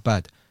good, you have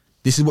bad.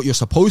 This is what you're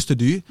supposed to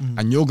do,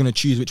 and you're going to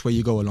choose which way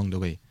you go along the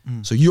way.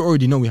 So you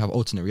already know we have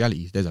alternate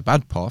realities. There's a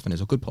bad path and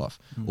there's a good path,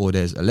 or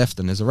there's a left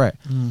and there's a right.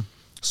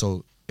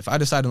 So if I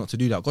decided not to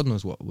do that, God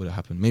knows what would have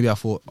happened. Maybe I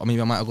thought, or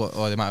maybe I might have got,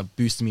 or they might have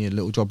boosted me a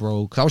little job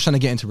role. Because I was trying to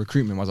get into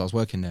recruitment while I was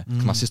working there.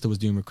 Because my sister was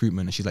doing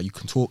recruitment and she's like, you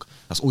can talk,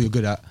 that's all you're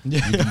good at. You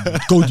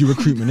go do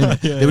recruitment,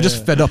 innit? They were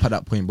just fed up at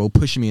that point, bro,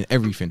 pushing me in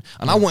everything.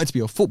 And I wanted to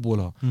be a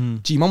footballer.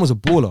 Gee, mum was a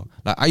baller.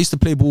 Like, I used to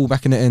play ball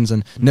back in the ends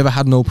and never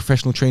had no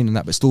professional training and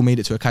that, but still made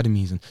it to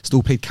academies and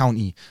still played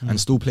county and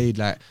still played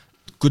like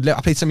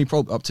I played semi-pro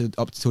up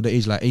till the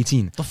age like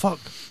 18. The fuck?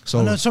 So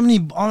I know so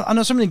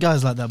many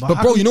guys like that.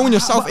 But bro, you know when you're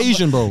South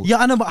Asian, bro. Yeah,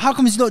 I know, but how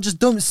come you not just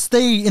don't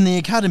stay in the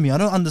academy? I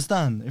don't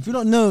understand. If you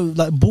don't know,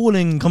 like,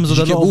 balling comes with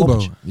a lot of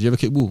opportunity. Did you ever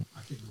kick ball?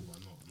 I kick ball, but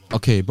not.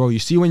 Okay, bro. You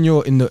see when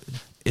you're in the,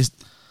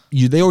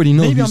 they already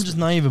know. Maybe I'm just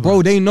naive,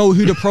 bro. They know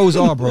who the pros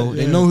are, bro.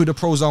 They know who the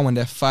pros are when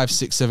they're 5,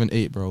 6, 7,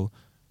 8, bro.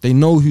 They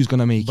know who's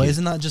gonna make it. But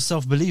isn't that just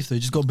self-belief though?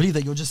 You just gotta believe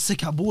that you're just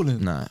sick at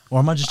balling. Nah. Or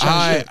am I just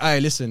trying to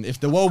shit? Listen, if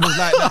the world was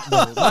like that,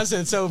 bro, man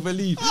said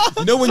self-belief.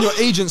 You know when your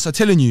agents are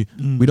telling you,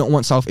 we don't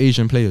want South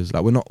Asian players.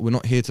 Like, we're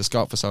not here to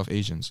scout for South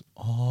Asians.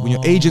 When your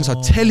agents are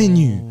telling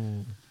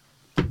you.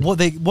 What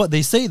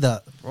they say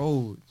that?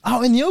 Bro.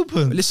 Out in the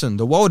open. Listen,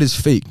 the world is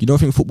fake. You don't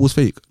think football's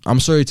fake? I'm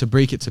sorry to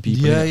break it to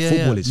people.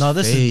 Football is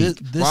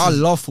fake. Bro, I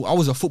love football. I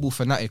was a football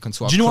fanatic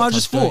until Do you know what I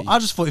just thought? I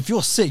just thought if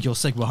you're sick,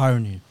 we're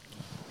hiring you.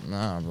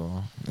 Nah,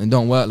 bro. It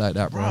don't work like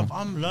that, bro.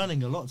 I'm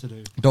learning a lot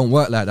today. Don't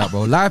work like that,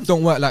 bro. Life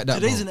don't work like that,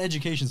 Today's bro. an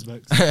education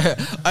specs.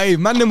 Hey,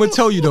 man, them would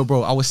tell you though,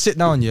 bro. I would sit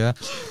down, yeah,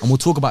 and we'll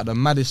talk about the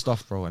maddest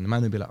stuff, bro. And the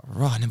man would be like,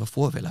 "Bro, I never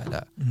thought of it like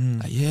that."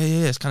 Like,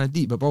 yeah, it's kind of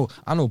deep, but bro,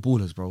 I know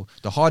ballers, bro.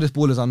 The hardest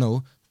ballers I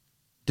know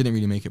didn't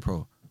really make it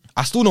pro.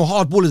 I still know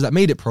hard ballers that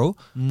made it pro,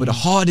 but the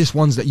hardest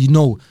ones that you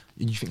know,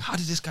 and you think, how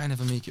did this guy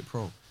never make it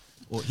pro?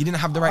 Or he didn't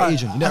have the right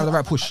agent. He didn't have the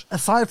right push.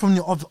 Aside from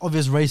the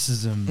obvious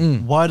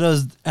racism, why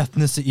does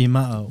ethnicity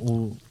matter?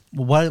 Or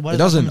why it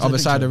doesn't. Other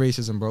side of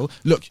racism, bro.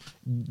 Look,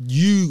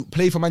 you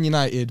play for Man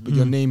United, but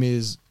your name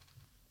is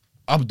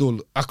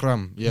Abdul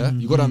Akram, yeah?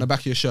 You got that on the back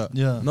of your shirt.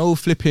 Yeah. No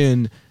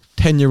flipping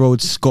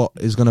 10-year-old Scott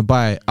is gonna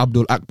buy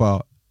Abdul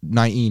Akbar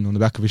 19 on the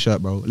back of his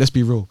shirt, bro. Let's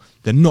be real.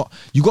 They're not.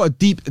 You got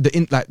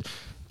like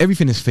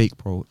everything is fake,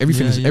 bro.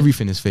 Everything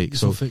is fake.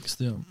 It's so all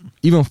fixed, yeah.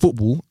 even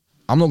football,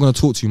 I'm not gonna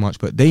talk too much,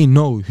 but they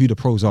know who the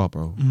pros are,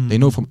 bro. They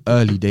know from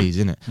early days,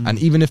 innit? And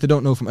even if they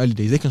don't know from early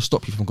days, they can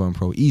stop you from going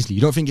pro easily.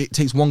 You don't think it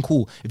takes one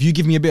call? If you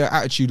give me a bit of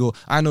attitude, or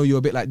I know you're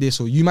a bit like this,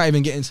 or you might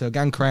even get into a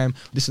gang crime,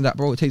 this and that,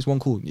 bro. It takes one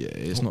call. Yeah,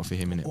 it's not for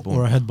him, innit?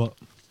 Or a headbutt.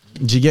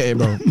 Do you get it,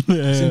 bro?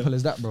 Simple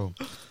as that, bro.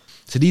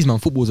 To these man,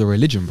 football's a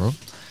religion, bro.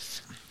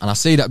 And I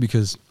say that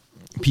because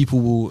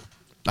people will,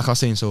 like I was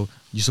saying, so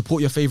you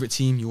support your favourite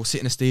team, you all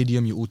sit in a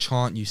stadium, you all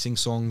chant, you sing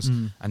songs,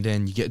 and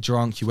then you get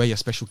drunk, you wear your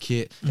special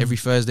kit. Every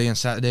Thursday and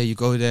Saturday, you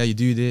go there, you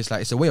do this.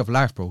 Like, it's a way of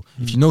life, bro.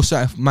 If you know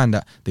certain man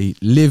that they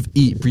live,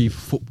 eat, breathe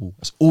football,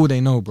 that's all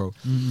they know, bro.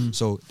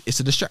 So it's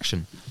a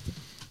distraction.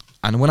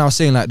 And when I was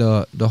saying like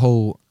the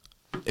whole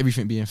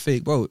everything being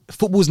fake, bro,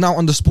 football's now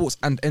under sports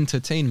and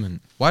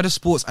entertainment. Why does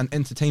sports and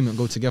entertainment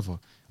go together?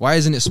 Why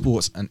isn't it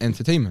sports and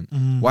entertainment?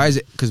 Why is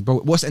it? Because, bro,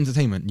 what's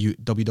entertainment?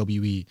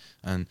 WWE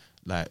and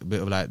like a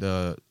bit of like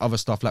the other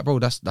stuff. Like, bro,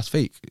 that's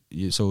fake.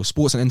 So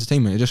sports and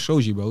entertainment, it just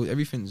shows you, bro,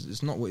 everything's,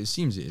 it's not what it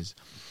seems it is.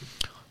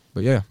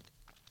 But yeah.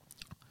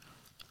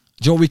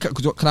 Do you know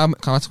what can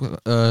I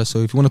talk, so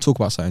if you want to talk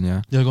about something,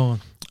 yeah? Yeah, go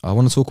on. I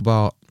want to talk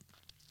about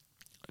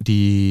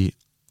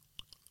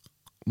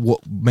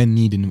what men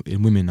need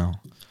in women now.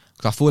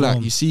 Because I feel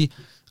like, you see,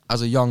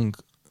 as a young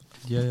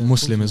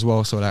Muslim as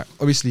well, so like,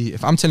 obviously,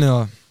 if I'm telling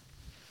her,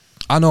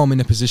 I know I'm in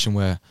a position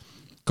where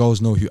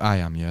girls know who I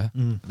am, yeah?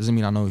 Doesn't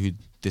mean I know who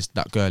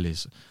that girl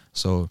is.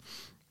 So,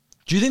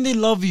 do you think they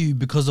love you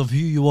because of who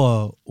you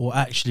are, or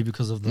actually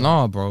because of the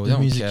no, bro, they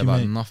don't music care you about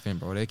make? nothing,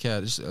 bro. They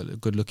care just a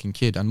good looking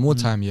kid. And more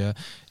time, yeah,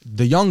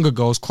 the younger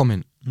girls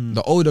comment,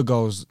 the older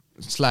girls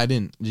slide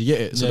in. Do you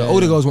get it? So the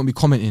older girls won't be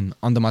commenting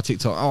under my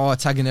TikTok,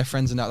 tagging their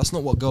friends and that. That's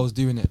not what girls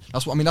do, innit?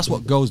 That's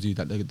what girls do.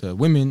 That the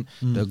women,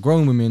 the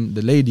grown women,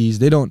 the ladies,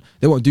 they won't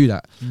do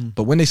that.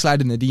 But when they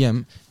slide in the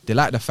DM, they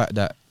like the fact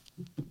that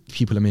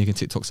people are making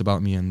TikToks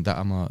about me and that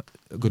I'm a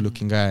good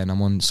looking guy and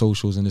I'm on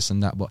socials and this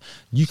and that. But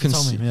you can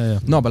see,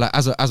 no, but like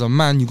as a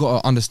man, you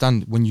gotta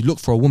understand, when you look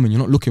for a woman, you're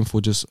not looking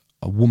for just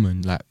a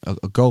woman, like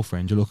a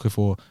girlfriend. You're looking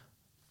for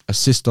a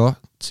sister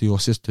to your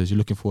sisters. You're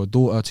looking for a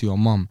daughter to your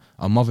mum,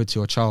 a mother to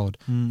your child.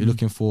 You're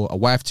looking for a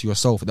wife to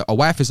yourself. A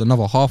wife is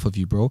another half of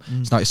you, bro.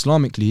 So now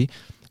Islamically,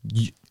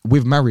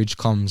 with marriage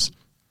comes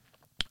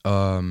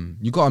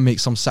you gotta make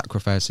some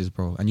sacrifices,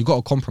 bro, and you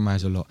gotta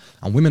compromise a lot,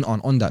 and women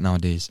aren't on that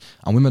nowadays,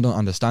 and women don't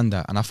understand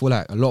that, and I feel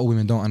like a lot of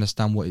women don't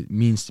understand what it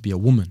means to be a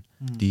woman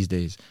these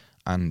days.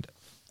 And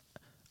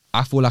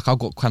I feel like I've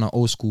got kind of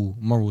old school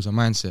morals and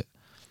mindset,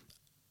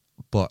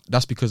 but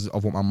that's because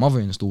of what my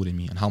mother installed in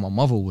me and how my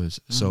mother was.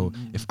 So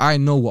if I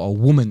know what a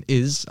woman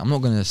is, I'm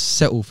not gonna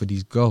settle for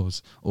these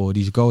girls or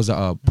these girls that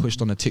are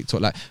pushed on a TikTok.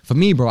 Like, for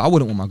me, bro, I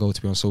wouldn't want my girl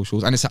to be on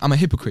socials, and I'm a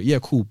hypocrite. Yeah,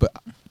 cool, but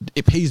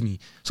it pays me.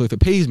 So if it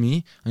pays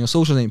me and your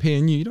socials ain't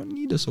paying you, you don't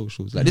need the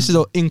socials. Like, this is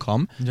our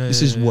income,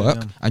 this is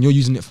work, and you're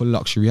using it for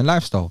luxury and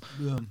lifestyle.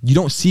 You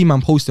don't see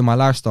man posting my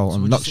lifestyle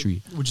on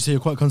luxury. Would you say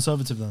you're quite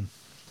conservative then?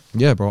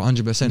 Yeah, bro,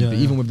 100%. But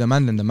even with the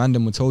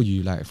man will tell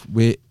you, like, if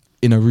we're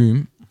in a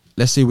room,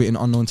 let's say we're in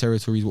unknown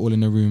territories, we're all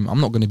in a room, I'm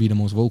not going to be the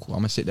most vocal.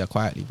 I'm going to sit there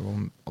quietly, bro.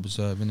 I'm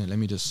observing it. Let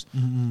me just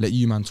let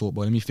you, man, talk,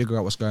 bro. Let me figure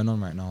out what's going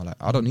on right now. Like,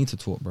 I don't need to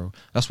talk, bro.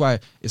 That's why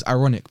it's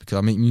ironic, because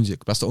I make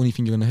music. That's the only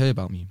thing you're going to hear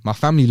about me. My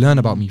family learn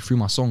about me through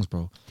my songs,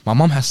 bro. My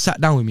mum has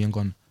sat down with me and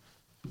gone,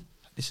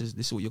 this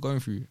is what you're going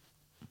through.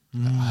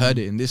 Like, I heard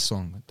it in this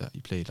song that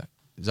you played. Like,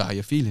 is that how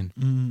you're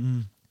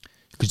feeling?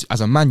 Because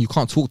as a man, you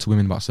can't talk to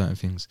women about certain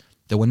things.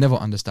 They will never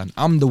understand.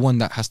 I'm the one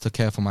that has to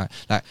care for my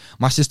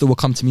sister will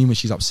come to me when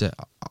she's upset.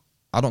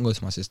 I don't go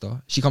to my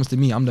sister. She comes to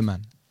me. I'm the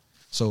man.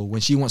 So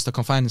when she wants to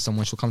confide in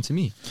someone, she'll come to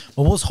me.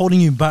 But what's holding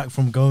you back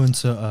from going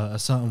to a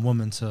certain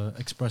woman to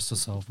express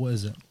herself? What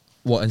is it?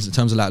 What, in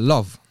terms of like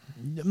love?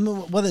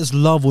 Whether it's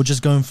love or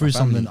just going through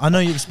something. I know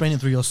you explain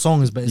it through your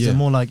songs, but is it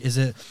more like,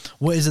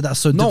 what is it that's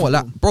so difficult?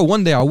 Like, bro,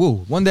 one day I will.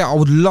 One day I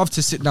would love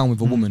to sit down with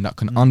a woman that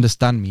can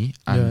understand me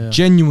and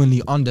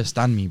genuinely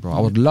understand me, bro. I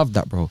would love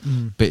that, bro.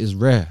 But it's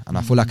rare, and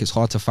I feel like it's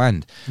hard to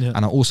find.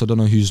 And I also don't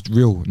know who's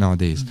real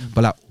nowadays.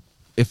 But like,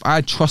 if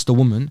I trust a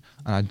woman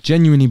and I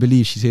genuinely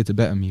believe she's here to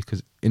better me,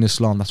 because in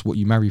Islam, that's what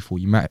you marry for.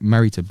 You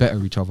marry to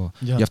better each other.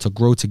 You have to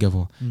grow together.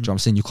 Do you know what I'm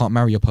saying? You can't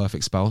marry a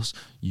perfect spouse.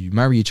 You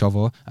marry each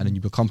other and then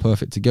you become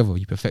perfect together.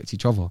 You perfect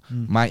each other.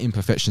 My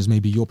imperfections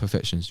may be your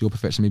perfections. Your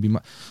perfection may be my...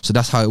 So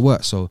that's how it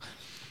works. So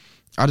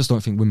I just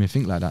don't think women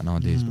think like that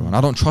nowadays, bro. And I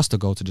don't trust a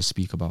girl to just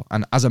speak about.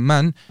 And as a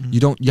man,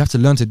 you have to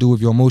learn to deal with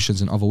your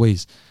emotions in other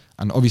ways.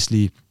 And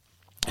obviously,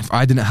 if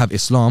I didn't have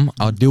Islam,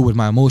 I'll deal with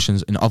my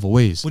emotions in other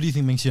ways. What do you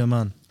think makes you a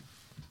man?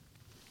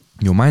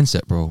 Your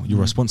mindset, bro, your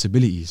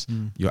responsibilities,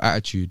 your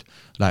attitude.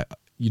 Like,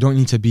 you don't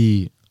need to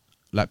be,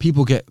 like,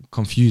 people get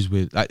confused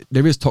with, like,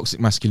 there is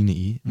toxic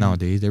masculinity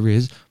nowadays, there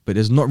is, but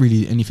there's not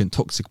really anything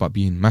toxic about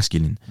being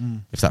masculine,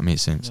 if that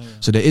makes sense.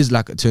 So there is,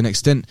 like, to an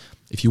extent,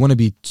 if you want to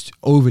be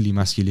overly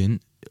masculine,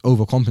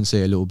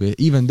 overcompensate a little bit.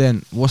 Even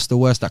then, what's the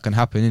worst that can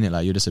happen, innit?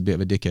 Like, you're just a bit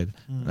of a dickhead.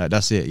 Like,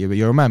 that's it.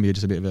 You're a man, but you're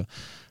just a bit of a...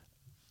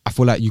 I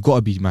feel like you got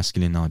to be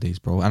masculine nowadays,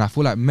 bro. And I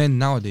feel like men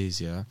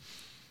nowadays, yeah,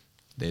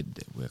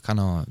 we're kind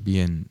of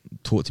being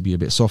taught to be a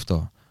bit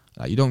softer.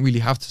 Like, you don't really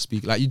have to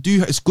speak. Like, you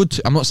do, it's good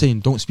to... I'm not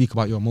saying don't speak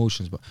about your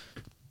emotions, but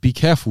be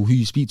careful who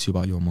you speak to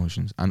about your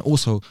emotions. And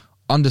also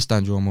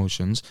understand your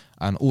emotions,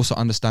 and also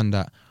understand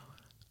that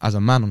as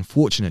a man,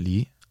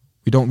 unfortunately,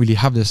 we don't really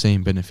have the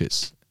same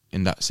benefits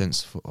in that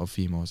sense of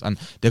females. And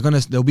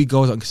there'll be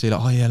girls that can say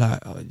like, oh yeah,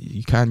 like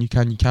you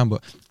can,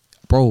 but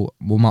bro,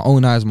 with my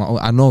own eyes,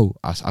 I know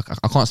I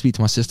can't speak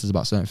to my sisters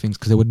about certain things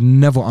because they would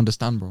never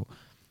understand, bro.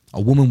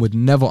 A woman would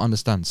never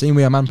understand. Same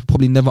way a man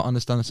probably never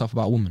understand stuff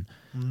about a woman.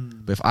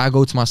 But if I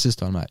go to my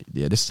sister, I'm like,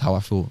 yeah, this is how I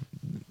feel.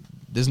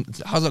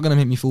 How's that gonna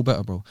make me feel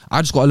better, bro?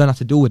 I just gotta learn how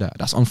to deal with that.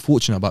 That's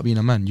unfortunate about being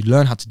a man. You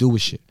learn how to deal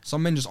with shit.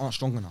 Some men just aren't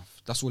strong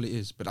enough. That's all it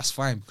is. But that's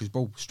fine, because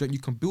bro, strength, you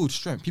can build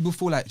strength. People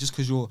feel like just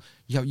because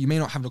you may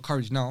not have the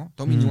courage now,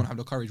 don't mean you won't have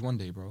the courage one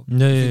day, bro.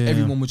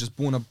 Everyone was just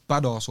born a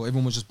badass, or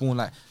everyone was just born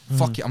like,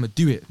 fuck it, I'm gonna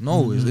do it.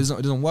 No, it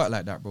doesn't work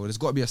like that, bro. There's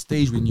got to be a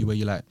stage with you where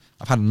you're like,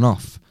 I've had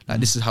enough. Like,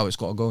 this is how it's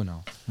got to go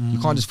now. You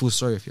can't just feel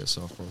sorry for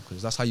yourself, bro,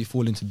 because that's how you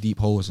fall into deep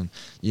holes and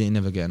you ain't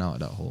never getting out of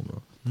that hole,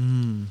 bro.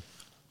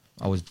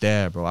 I was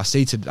there, bro.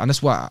 And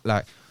that's why,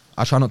 like,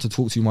 I try not to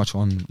talk too much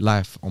on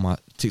live, on my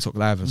TikTok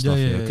live and stuff,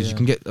 because you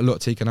can get a lot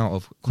taken out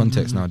of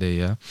context nowadays,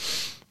 yeah.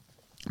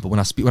 But when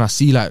I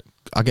see, like,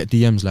 I get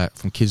DMs like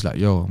from kids like,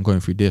 yo, I'm going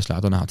through this, like, I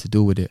don't know how to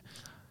deal with it.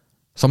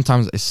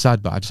 Sometimes it's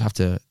sad, but I just have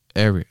to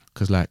air it,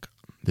 because like,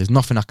 there's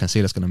nothing I can say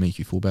that's gonna make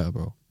you feel better,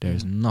 bro. There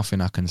is nothing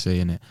I can say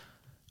in it,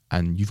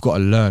 and you've got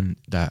to learn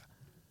that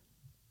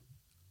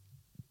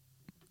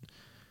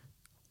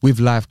with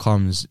life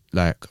comes,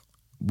 like,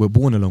 we're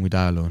born alone, we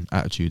die alone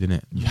attitude,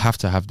 innit? You have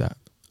to have that.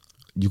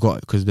 You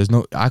got, because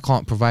I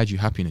can't provide you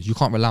happiness. You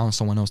can't rely on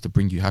someone else to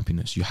bring you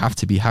happiness. You have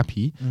to be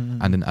happy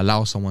and then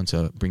allow someone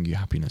to bring you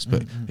happiness.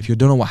 But if you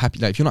don't know what happy,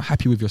 like, if you're not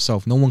happy with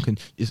yourself, no one can.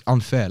 It's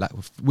unfair. Like,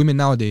 with women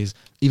nowadays,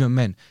 even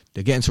men,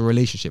 they get into a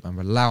relationship and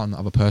rely on the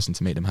other person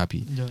to make them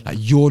happy. Like,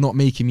 you're not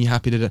making me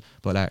happy,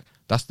 but like,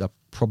 that's the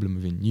problem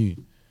within you.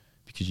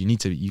 Because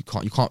you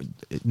can't,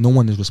 no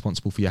one is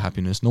responsible for your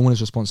happiness. No one is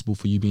responsible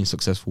for you being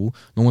successful.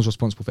 No one's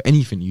responsible for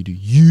anything you do.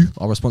 You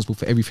are responsible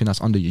for everything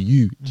that's under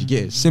you. Do you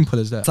get it? Simple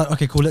as that. It's like,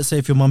 okay, cool. Let's say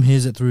if your mum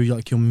hears it through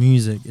like your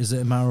music, is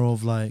it a matter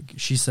of like,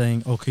 she's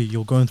saying, okay,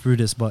 you're going through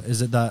this, but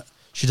is it that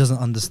she doesn't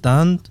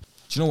understand?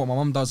 Do you know what? My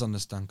mum does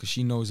understand, because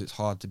she knows it's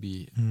hard to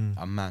be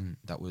a man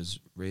that was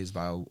raised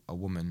by a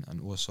woman, and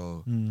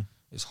also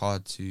it's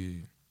hard to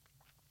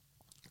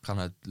kind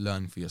of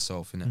learn for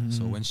yourself, innit?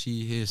 So when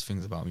she hears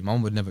things about me,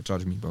 mum would never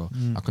judge me, bro.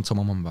 I can tell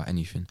my mum about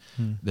anything.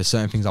 There's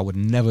certain things I would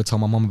never tell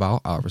my mum about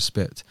out of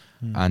respect.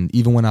 And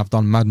even when I've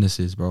done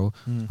madnesses, bro,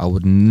 I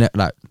would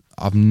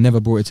I've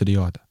never brought it to the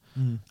yard.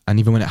 And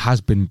even when it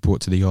has been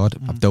brought to the yard,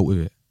 I've dealt with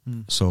it.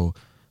 So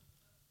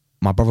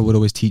my brother would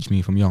always teach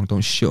me from young, don't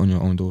shit on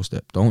your own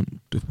doorstep.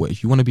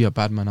 If you want to be a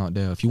bad man out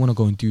there, if you want to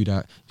go and do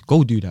that,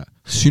 go do that.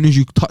 As soon as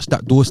you touch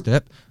that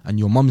doorstep and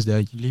your mum's there,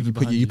 you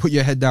put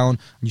your head down and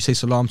you say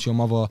salam to your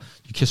mother,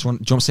 you kiss her on, do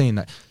you know what I'm saying?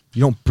 That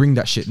you don't bring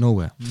that shit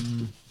nowhere.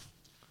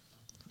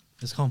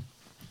 It's calm.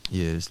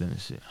 Yeah, let me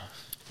see.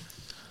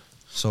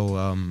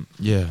 So,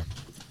 yeah.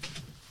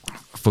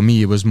 For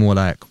me, it was more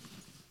like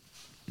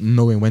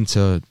knowing when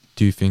to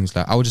do things.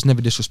 Like, I would just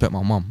never disrespect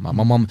my mum. Like,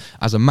 my mum,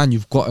 as a man,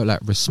 you've got to like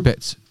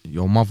respect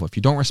your mother. If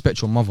you don't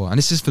respect your mother, and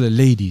this is for the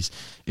ladies,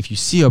 if you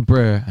see a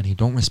bro and he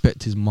don't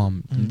respect his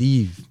mum,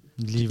 leave.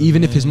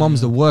 Even if his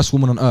mum's the worst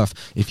woman on earth,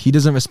 if he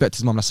doesn't respect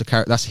his mum,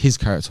 that's his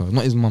character,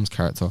 not his mum's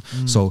character.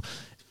 So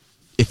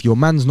if your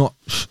man's not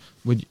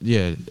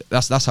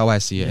that's how I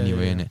see it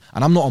anyway, innit?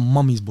 And I'm not a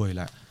mummy's boy,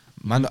 like,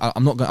 man,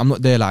 I'm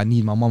not there like I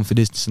need my mum for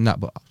this and that,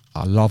 but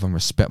I love and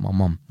respect my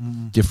mum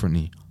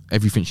differently.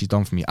 Everything she's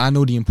done for me, I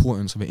know the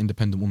importance of an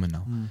independent woman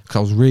now, because I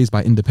was raised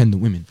by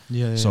independent women.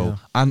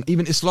 And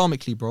even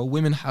Islamically, bro,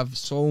 women have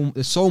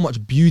there's so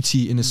much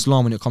beauty in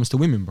Islam when it comes to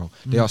women, bro.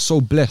 They are so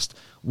blessed.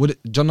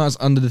 Jannah's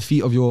under the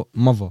feet of your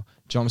mother. Do you know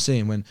what I'm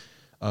saying? When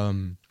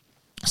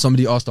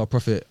somebody asked our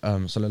Prophet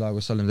sallallahu alaihi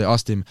wasallam, they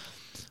asked him,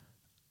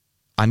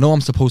 I know I'm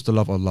supposed to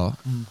love Allah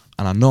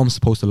and I know I'm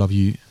supposed to love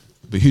you,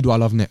 but who do I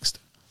love next?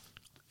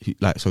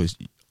 So it's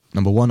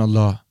number 1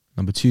 Allah,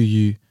 number 2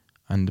 you.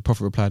 And the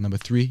Prophet replied, number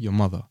 3, your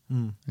mother.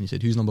 And he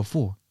said, who's number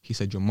 4? He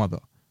said, your mother.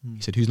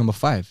 He said, who's number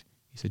 5?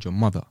 He said, your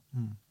mother.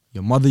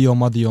 Your mother, your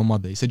mother, your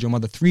mother. He said your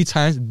mother 3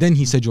 times, then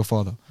he said your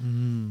father.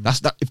 That's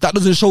that. If that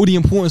doesn't show the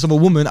importance of a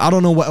woman, I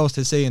don't know what else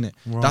to say in it.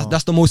 Wow.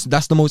 That's the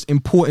most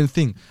important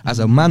thing. As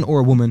a man or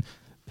a woman,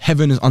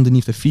 heaven is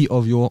underneath the feet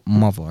of your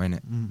mother,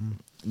 innit?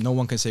 No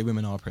one can say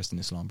women are oppressed in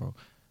Islam, bro.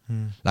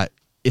 Like,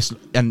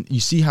 and you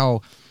see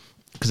how,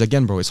 because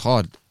again, bro, it's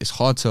hard to,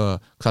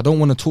 because I don't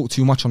want to talk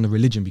too much on the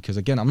religion, because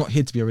again, I'm not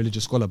here to be a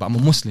religious scholar, but I'm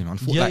a Muslim.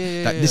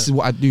 This is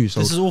what I do. So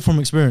this is all from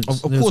experience.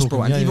 Of course,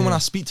 bro. And even when I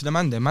speak to the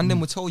man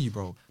will tell you,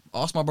 bro,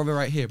 ask my brother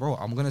right here, bro,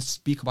 I'm going to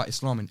speak about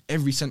Islam in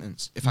every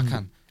sentence, if I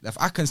can. If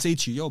I can say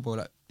to you, yo, bro,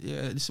 like,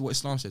 yeah, this is what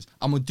Islam says.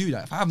 I'm gonna do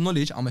that. If I have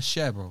knowledge, I'm gonna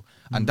share, bro,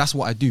 and that's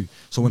what I do.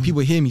 So when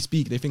people hear me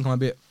speak, they think I'm a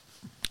bit.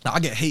 Like, I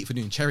get hate for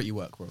doing charity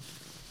work, bro.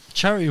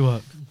 Charity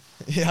work.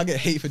 Yeah, I get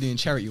hate for doing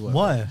charity work.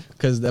 Why?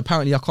 Because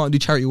apparently I can't do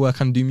charity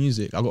work and do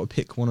music. I got to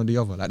pick one or the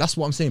other. Like, that's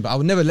what I'm saying. But I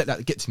would never let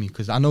that get to me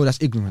because I know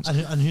that's ignorance.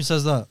 And who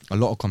says that? A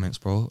lot of comments,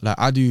 bro. Like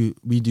we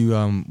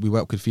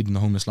work with Feeding the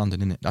Homeless London,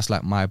 innit? That's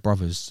like my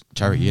brother's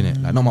charity,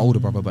 innit? Like, not my older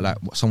brother, but like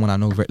someone I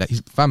know, like his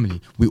family.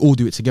 We all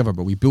do it together,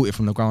 bro. We built it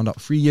from the ground up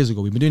 3 years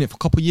ago. We've been doing it for a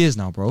couple of years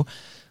now, bro.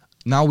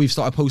 Now we've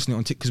started posting it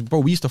on TikTok because, bro,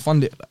 we used to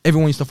fund it.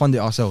 Everyone used to fund it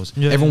ourselves.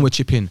 Everyone would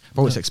chip in.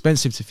 Bro, it's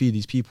expensive to feed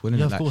these people, innit?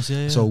 Yeah, of course,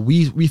 yeah. So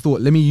we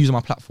thought, let me use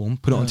my platform,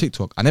 put it on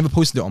TikTok. I never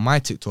posted it on my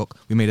TikTok.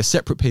 We made a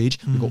separate page.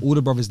 We got all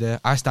the brothers there.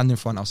 I stand in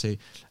front. I'll say,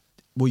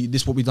 well,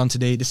 this is what we've done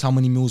today. This is how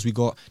many meals we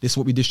got. This is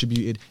what we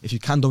distributed. If you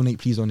can donate,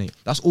 please donate.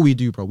 That's all we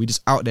do, bro. We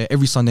just out there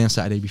every Sunday and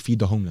Saturday. We feed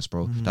the homeless,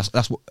 bro.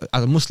 That's what,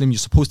 as a Muslim, you're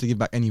supposed to give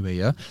back anyway,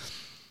 yeah?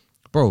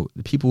 Bro,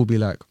 the people will be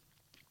like,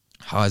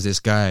 how is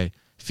this guy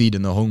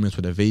feeding the homeless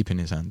with a vape in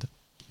his hand?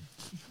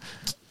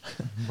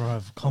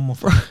 Bro, come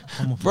off.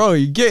 Bro,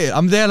 you get it.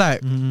 I'm there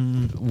like,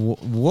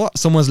 what?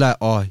 Someone's like,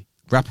 oh,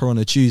 rapper on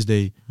a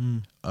Tuesday,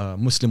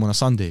 Muslim on a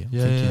Sunday.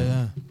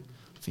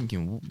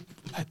 Thinking,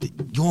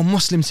 you're a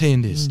Muslim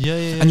saying this.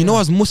 And you know,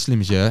 as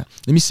Muslims,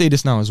 let me say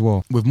this now as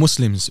well. With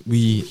Muslims,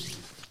 we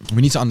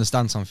need to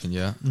understand something,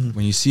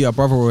 When you see a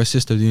brother or a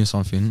sister doing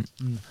something,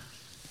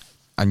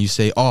 and you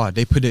say, oh,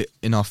 they put it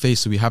in our face,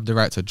 so we have the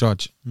right to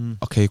judge.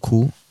 Okay,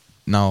 cool.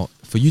 Now,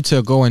 for you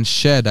to go and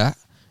share that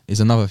is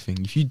another thing.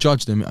 If you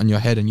judge them on your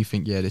head and you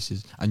think, yeah, this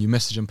is, and you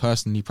message them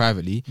personally,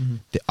 privately,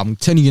 I'm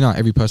telling you now,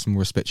 every person will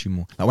respect you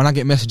more. Like, when I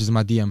get messages in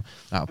my DM,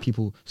 like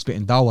people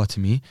spitting dawah to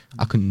me,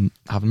 I can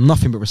have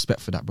nothing but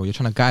respect for that, bro. You're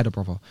trying to guide a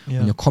brother.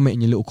 When you're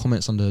commenting your little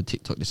comments on the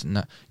TikTok, this and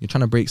that, you're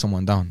trying to break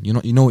someone down. You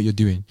know what you're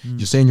doing.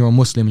 You're saying you're a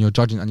Muslim and you're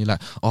judging, and you're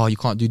like, oh, you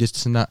can't do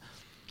this and that.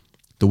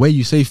 The way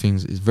you say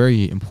things is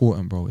very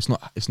important, bro. It's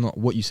not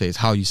what you say, it's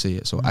how you say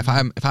it. So if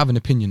I have an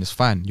opinion, it's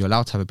fine. You're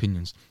allowed to have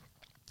opinions.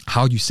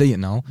 How you say it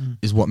now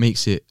is what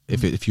makes it,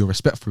 if you're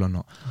respectful or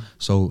not.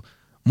 So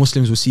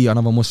Muslims will see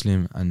another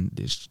Muslim and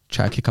they just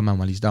try to kick a man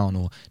while he's down,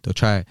 or they'll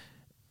try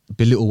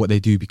belittle what they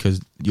do because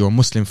you're a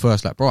Muslim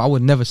first. Like, bro, I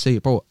would never say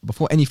it, bro.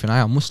 Before anything, I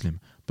am Muslim.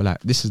 But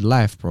like, this is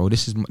life, bro.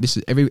 This is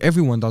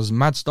everyone does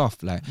mad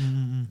stuff. Like,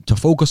 to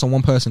focus on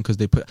one person because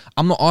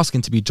I'm not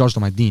asking to be judged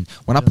on my deen.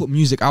 When I put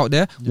music out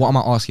there, what am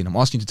I asking? I'm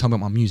asking you to tell me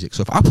about my music.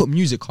 So if I put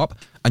music up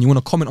and you want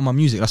to comment on my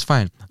music, that's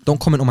fine. Don't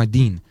comment on my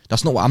deen.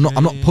 That's not what I'm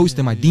not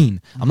posting my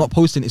deen. I'm not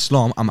posting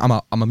Islam. I'm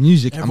a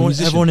music.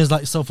 Everyone is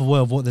like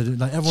self-aware of what they're doing.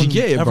 Like,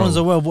 everyone's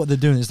aware of what they're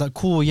doing. It's like,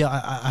 cool,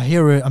 yeah, I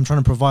hear it. I'm trying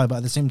to provide, but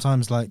at the same time,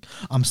 it's like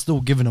I'm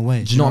still giving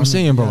away. Do you know what I'm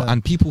saying, bro?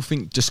 And people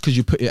think just because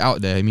you put it out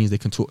there, it means they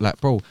can talk. Like,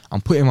 bro,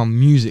 I'm putting my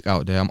music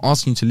out there. I'm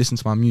asking you to listen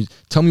to my music.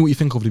 Tell me what you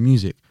think of the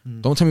music.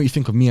 Don't tell me what you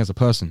think of me as a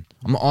person.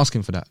 I'm not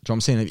asking for that. Do you know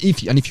what I'm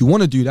saying? If you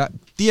want to do that,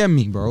 DM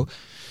me, bro.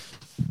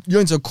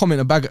 You're into a comment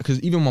about it, because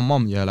even my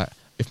mum, like,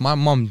 if my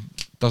mum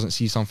doesn't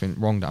see something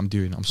wrong that I'm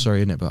doing, I'm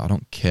sorry, innit, but I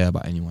don't care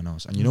about anyone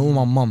else. And you know,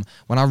 my mum,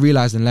 when I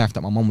realised in life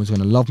that my mum was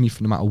going to love me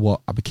for no matter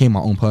what, I became my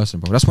own person,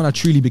 bro. That's when I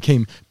truly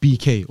became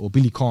BK or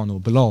Billy Khan or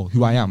Bilal,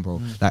 who I am,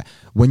 bro. Like,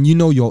 when you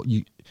know your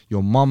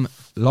mum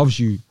loves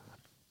you,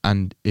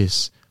 and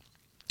it's,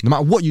 no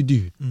matter what you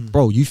do,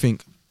 bro, you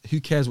think,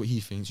 who cares what he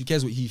thinks? Who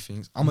cares what he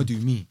thinks? I'm going to do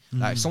me.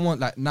 Like, someone,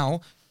 like,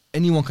 now,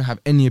 anyone can have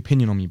any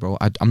opinion on me, bro.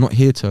 I'm not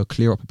here to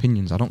clear up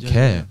opinions. I don't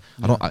care.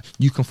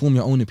 You can form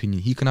your own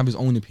opinion. He can have his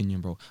own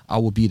opinion, bro. I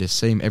will be the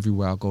same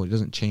everywhere I go. It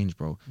doesn't change,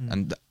 bro.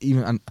 And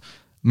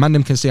man,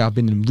 them can say I've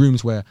been in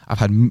rooms where I've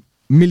had £1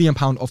 million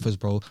offers,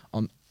 bro.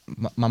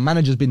 My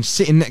manager's been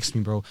sitting next to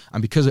me, bro.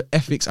 And because of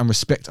ethics and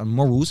respect and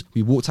morals,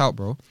 we walked out,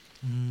 bro.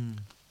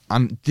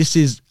 And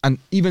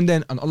even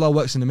then, and Allah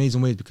works in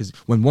amazing ways, because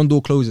when one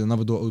door closes,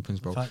 another door opens,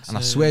 bro. Facts, and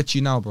I swear to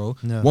you now, bro,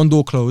 one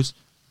door closed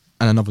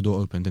and another door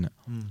opened, didn't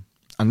it?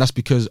 And that's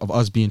because of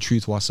us being true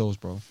to ourselves,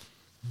 bro.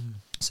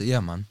 So yeah,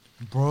 man.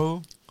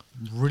 Bro,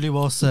 really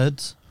well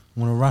said. I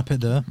want to wrap it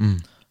there.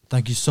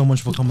 Thank you so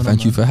much for coming on.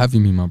 Thank you for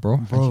having me, man, bro.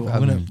 Bro,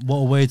 what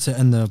a way to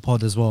end the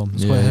pod as well.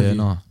 It's quite heavy.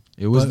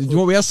 It was,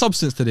 we had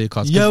substance today,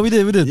 cuz. Yeah, we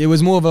did. It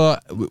was more of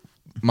a,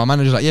 my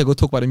manager's like, yeah, go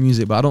talk about the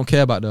music, but I don't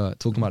care about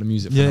talking about the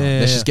music.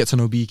 Let's just get to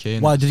know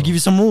BK. Why, did he give you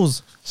some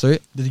rules? Sorry?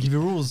 Did he give you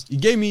rules? He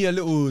gave me a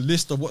little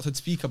list of what to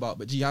speak about,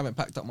 but I haven't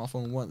packed up my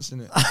phone once,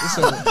 innit?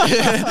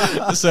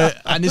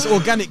 And it's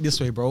organic this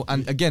way, bro.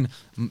 And again,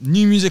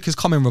 new music is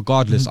coming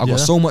regardless. I've got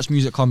so much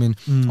music coming.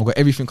 I've got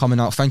everything coming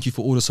out. Thank you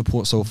for all the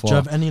support so far. Do you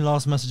have any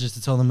last messages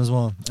to tell them as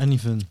well?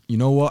 Anything? You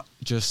know what?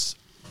 Just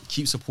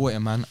keep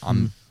supporting, man.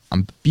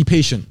 Be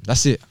patient.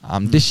 That's it.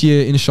 This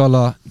year,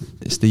 inshallah,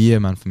 it's the year,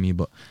 man, for me.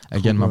 But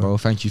again, my bro,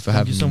 thank you for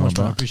having me. Thank you so much,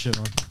 bro. man. I appreciate it,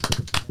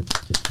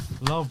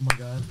 man. Love, my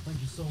guy.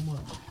 Thank you so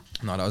much.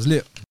 No, that was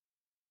lit.